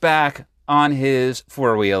 sits back on his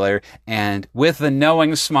four-wheeler, and with a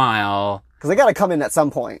knowing smile... because they got to come in at some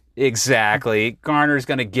point. Exactly. Garner's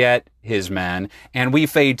going to get his men, and we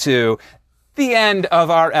fade to... the end of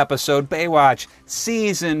our episode, Baywatch,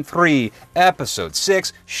 Season 3, Episode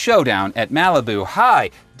 6, Showdown at Malibu. Hi,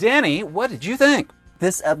 Danny, what did you think?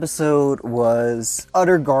 This episode was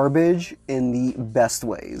utter garbage in the best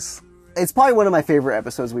ways. It's probably one of my favorite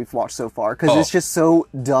episodes we've watched so far, because it's just so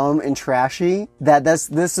dumb and trashy that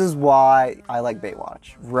this is why I like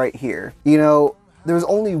Baywatch, right here. There was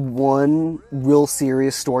only one real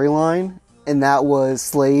serious storyline, and that was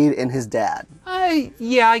Slade and his dad. I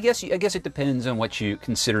guess it depends on what you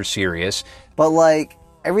consider serious. But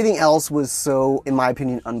everything else was so, in my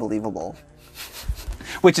opinion, unbelievable.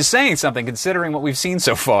 Which is saying something considering what we've seen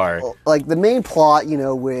so far. The main plot,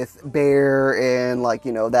 with Bear and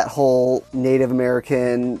that whole Native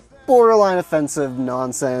American borderline offensive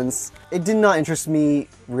nonsense. It did not interest me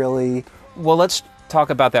really. Well, let's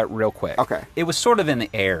talk about that real quick. Okay. It was sort of in the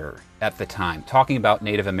air at the time, talking about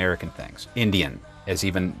Native American things. Indian, as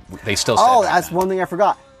even they still say. Oh, that's one thing I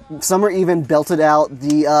forgot. Summer even belted out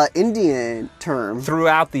the Indian term.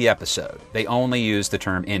 Throughout the episode, they only used the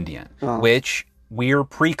term Indian, which we're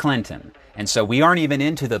pre-Clinton. And so we aren't even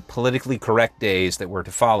into the politically correct days that were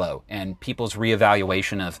to follow and people's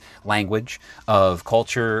reevaluation of language, of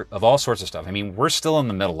culture, of all sorts of stuff. I mean, we're still in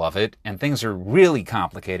the middle of it, and things are really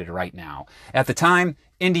complicated right now. At the time,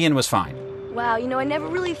 Indian was fine. Wow, I never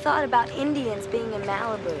really thought about Indians being in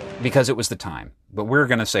Malibu. Because it was the time. But we're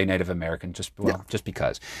going to say Native American just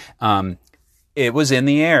because. It was in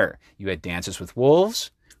the air. You had Dances with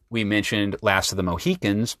Wolves. We mentioned Last of the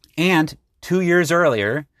Mohicans. And 2 years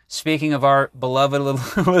earlier, speaking of our beloved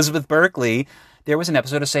Elizabeth Berkley, there was an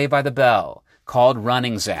episode of Saved by the Bell called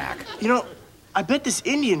Running Zach. I bet this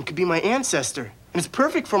Indian could be my ancestor, and it's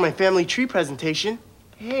perfect for my family tree presentation.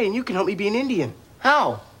 Hey, and you can help me be an Indian.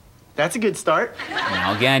 How? That's a good start.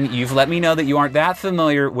 Now, again, you've let me know that you aren't that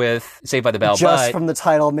familiar with Saved by the Bell, Just from the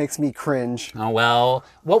title makes me cringe. Oh, well,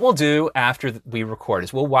 what we'll do after we record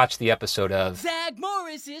is we'll watch the episode of Zach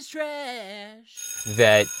Morris is trash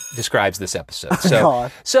that describes this episode.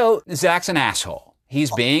 God. So Zach's an asshole. He's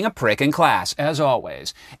being a prick in class, as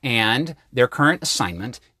always. And their current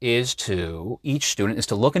assignment is each student is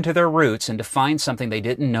to look into their roots and to find something they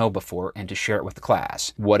didn't know before and to share it with the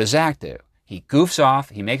class. What does Zach do? He goofs off,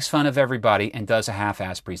 he makes fun of everybody, and does a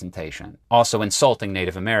half-assed presentation. Also insulting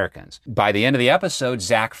Native Americans. By the end of the episode,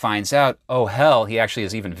 Zach finds out, oh hell, he actually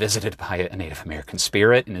is even visited by a Native American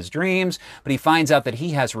spirit in his dreams, but he finds out that he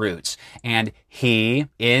has roots. And he,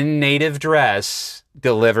 in native dress,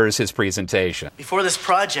 delivers his presentation. Before this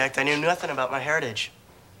project, I knew nothing about my heritage.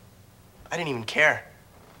 I didn't even care.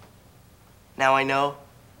 Now I know,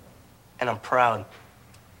 and I'm proud.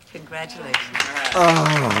 Congratulations.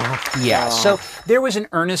 Yeah, so there was an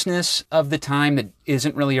earnestness of the time that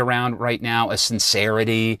isn't really around right now, a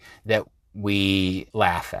sincerity that we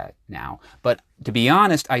laugh at now. But to be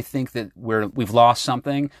honest, I think that we've lost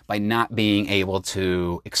something by not being able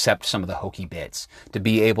to accept some of the hokey bits, to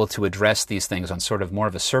be able to address these things on sort of more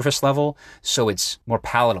of a surface level so it's more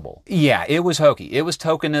palatable. Yeah, it was hokey. It was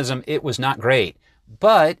tokenism. It was not great.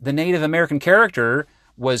 But the Native American character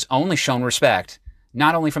was only shown respect,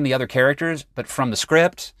 not only from the other characters, but from the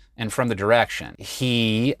script and from the direction.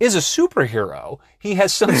 He is a superhero. He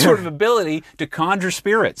has some sort of ability to conjure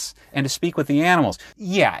spirits and to speak with the animals.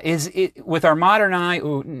 Yeah, with our modern eye,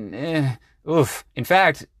 oof. In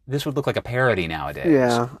fact, this would look like a parody nowadays.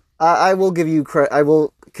 Yeah. I will give you credit. I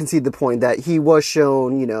will concede the point that he was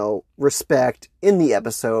shown, respect in the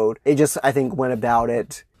episode. It just, I think, went about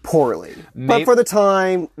it poorly. But for the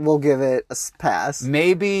time, we'll give it a pass.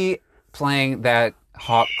 Maybe playing that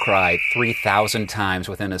hawk cry 3,000 times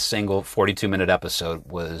within a single 42-minute episode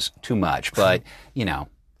was too much. But, But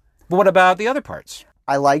what about the other parts?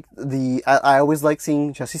 I always like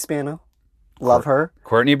seeing Jessie Spano. Love her.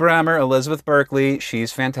 Courtney Brammer, Elizabeth Berkley,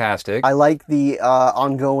 she's fantastic. I like the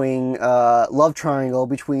ongoing love triangle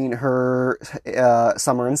between her,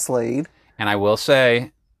 Summer, and Slade. And I will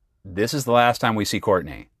say, this is the last time we see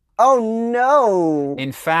Courtney. Oh, no.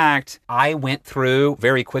 In fact, I went through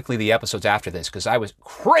very quickly the episodes after this because I was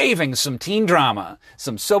craving some teen drama,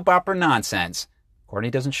 some soap opera nonsense.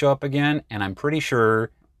 Courtney doesn't show up again, and I'm pretty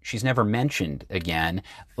sure she's never mentioned again.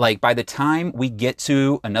 Like, by the time we get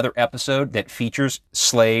to another episode that features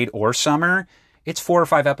Slade or Summer, it's 4 or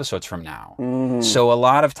 5 episodes from now. Mm-hmm. So a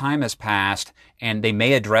lot of time has passed, and they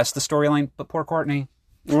may address the storyline, but poor Courtney.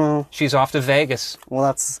 Well, she's off to Vegas.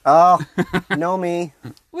 Well, know me.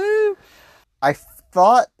 Woo! I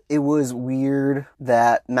thought it was weird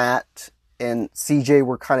that Matt and CJ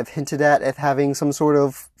were kind of hinted at having some sort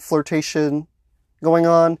of flirtation going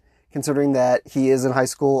on, considering that he is in high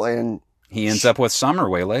school and he ends up with Summer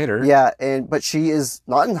way later. Yeah, but she is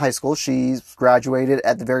not in high school. She's graduated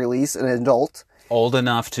at the very least, an adult. Old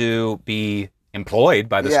enough to be employed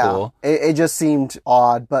by the school. It just seemed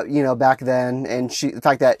odd, but back then, and the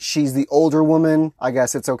fact that she's the older woman, I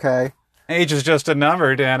guess it's okay. Age is just a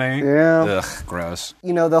number, Danny. Yeah. Ugh, gross.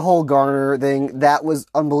 The whole Garner thing, that was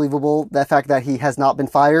unbelievable. The fact that he has not been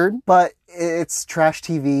fired, but it's trash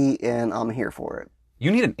TV and I'm here for it. You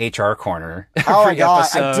need an HR corner every my God,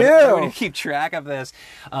 episode. I do. We need to keep track of this.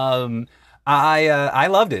 I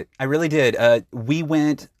loved it. I really did. We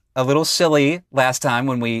went a little silly last time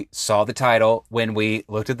when we saw the title, when we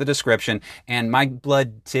looked at the description, and my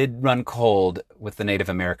blood did run cold with the Native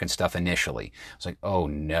American stuff initially. I was like, oh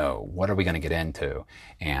no, what are we going to get into?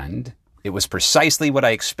 And it was precisely what I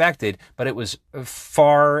expected, but it was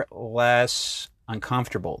far less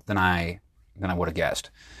uncomfortable than I would have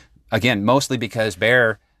guessed. Again, mostly because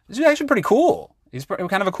Bear is actually pretty cool. He's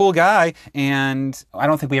kind of a cool guy, and I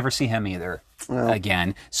don't think we ever see him either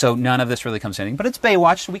again. So none of this really comes in. But it's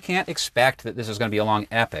Baywatch, so we can't expect that this is going to be a long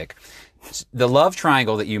epic. The love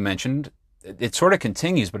triangle that you mentioned, it sort of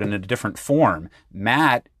continues, but in a different form.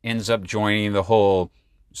 Matt ends up joining the whole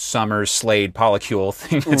Summer Slade polycule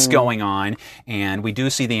thing that's going on, and we do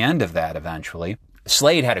see the end of that eventually.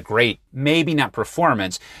 Slade had a great, maybe not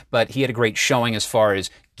performance, but he had a great showing as far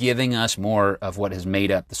as giving us more of what has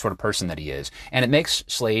made up the sort of person that he is. And it makes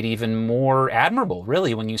Slade even more admirable,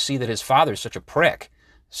 really, when you see that his father's such a prick,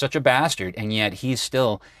 such a bastard, and yet he's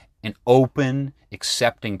still an open,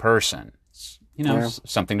 accepting person.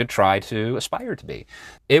 Something to try to aspire to be.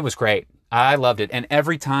 It was great. I loved it. And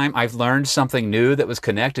every time I've learned something new that was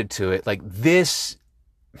connected to it, like this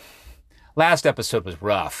last episode was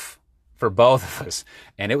rough for both of us,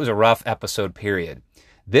 and it was a rough episode, period.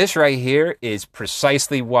 This right here is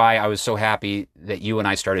precisely why I was so happy that you and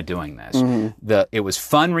I started doing this. It was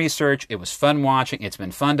fun research. It was fun watching. It's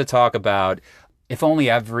been fun to talk about. If only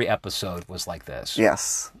every episode was like this.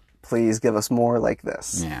 Yes. Please give us more like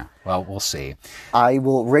this. Yeah. Well, we'll see. I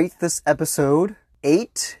will rate this episode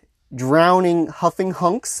 8 drowning huffing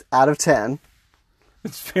hunks out of 10.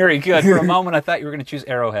 It's very good. For a moment, I thought you were going to choose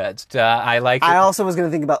arrowheads. I like it. I also was going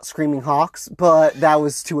to think about screaming hawks, but that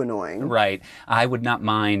was too annoying. Right. I would not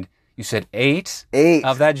mind. You said 8? 8.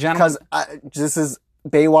 Of that gentleman? Because this is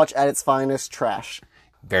Baywatch at its finest trash.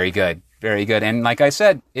 Very good. Very good. And like I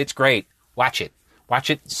said, it's great. Watch it. Watch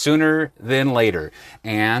it sooner than later.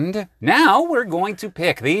 And now we're going to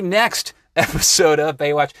pick the next episode of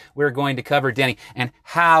Baywatch we're going to cover, Denny. And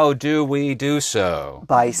how do we do so?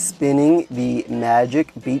 By spinning the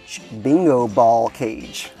magic beach bingo ball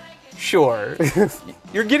cage. Sure.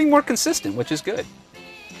 You're getting more consistent, which is good,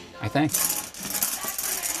 I think.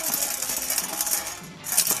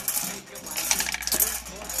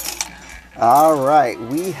 All right,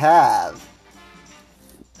 we have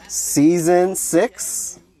Season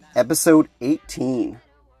 6, Episode 18.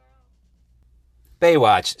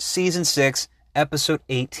 Baywatch, Season 6, Episode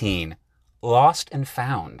 18, Lost and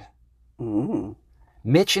Found. Ooh.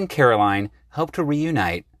 Mitch and Caroline help to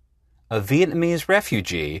reunite a Vietnamese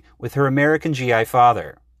refugee with her American GI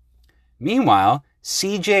father. Meanwhile,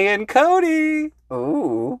 CJ and Cody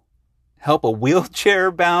help a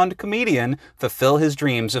wheelchair-bound comedian fulfill his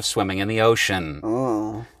dreams of swimming in the ocean.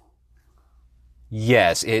 Oh.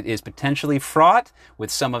 Yes, it is potentially fraught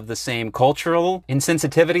with some of the same cultural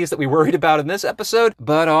insensitivities that we worried about in this episode,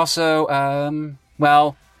 but also,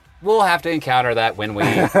 well, we'll have to encounter that when we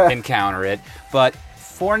encounter it. But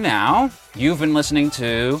for now, you've been listening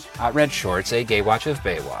to Hot Red Shorts, a gay watch of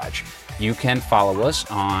Baywatch. You can follow us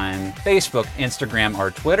on Facebook, Instagram,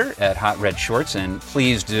 or Twitter at Hot Red Shorts, and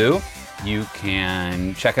please do. You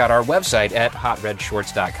can check out our website at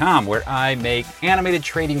hotredshorts.com, where I make animated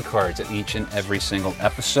trading cards at each and every single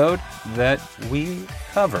episode that we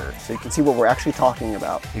cover. So you can see what we're actually talking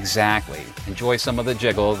about. Exactly. Enjoy some of the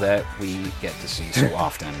jiggle that we get to see so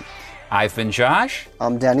often. I've been Josh.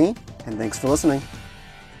 I'm Denny, and thanks for listening.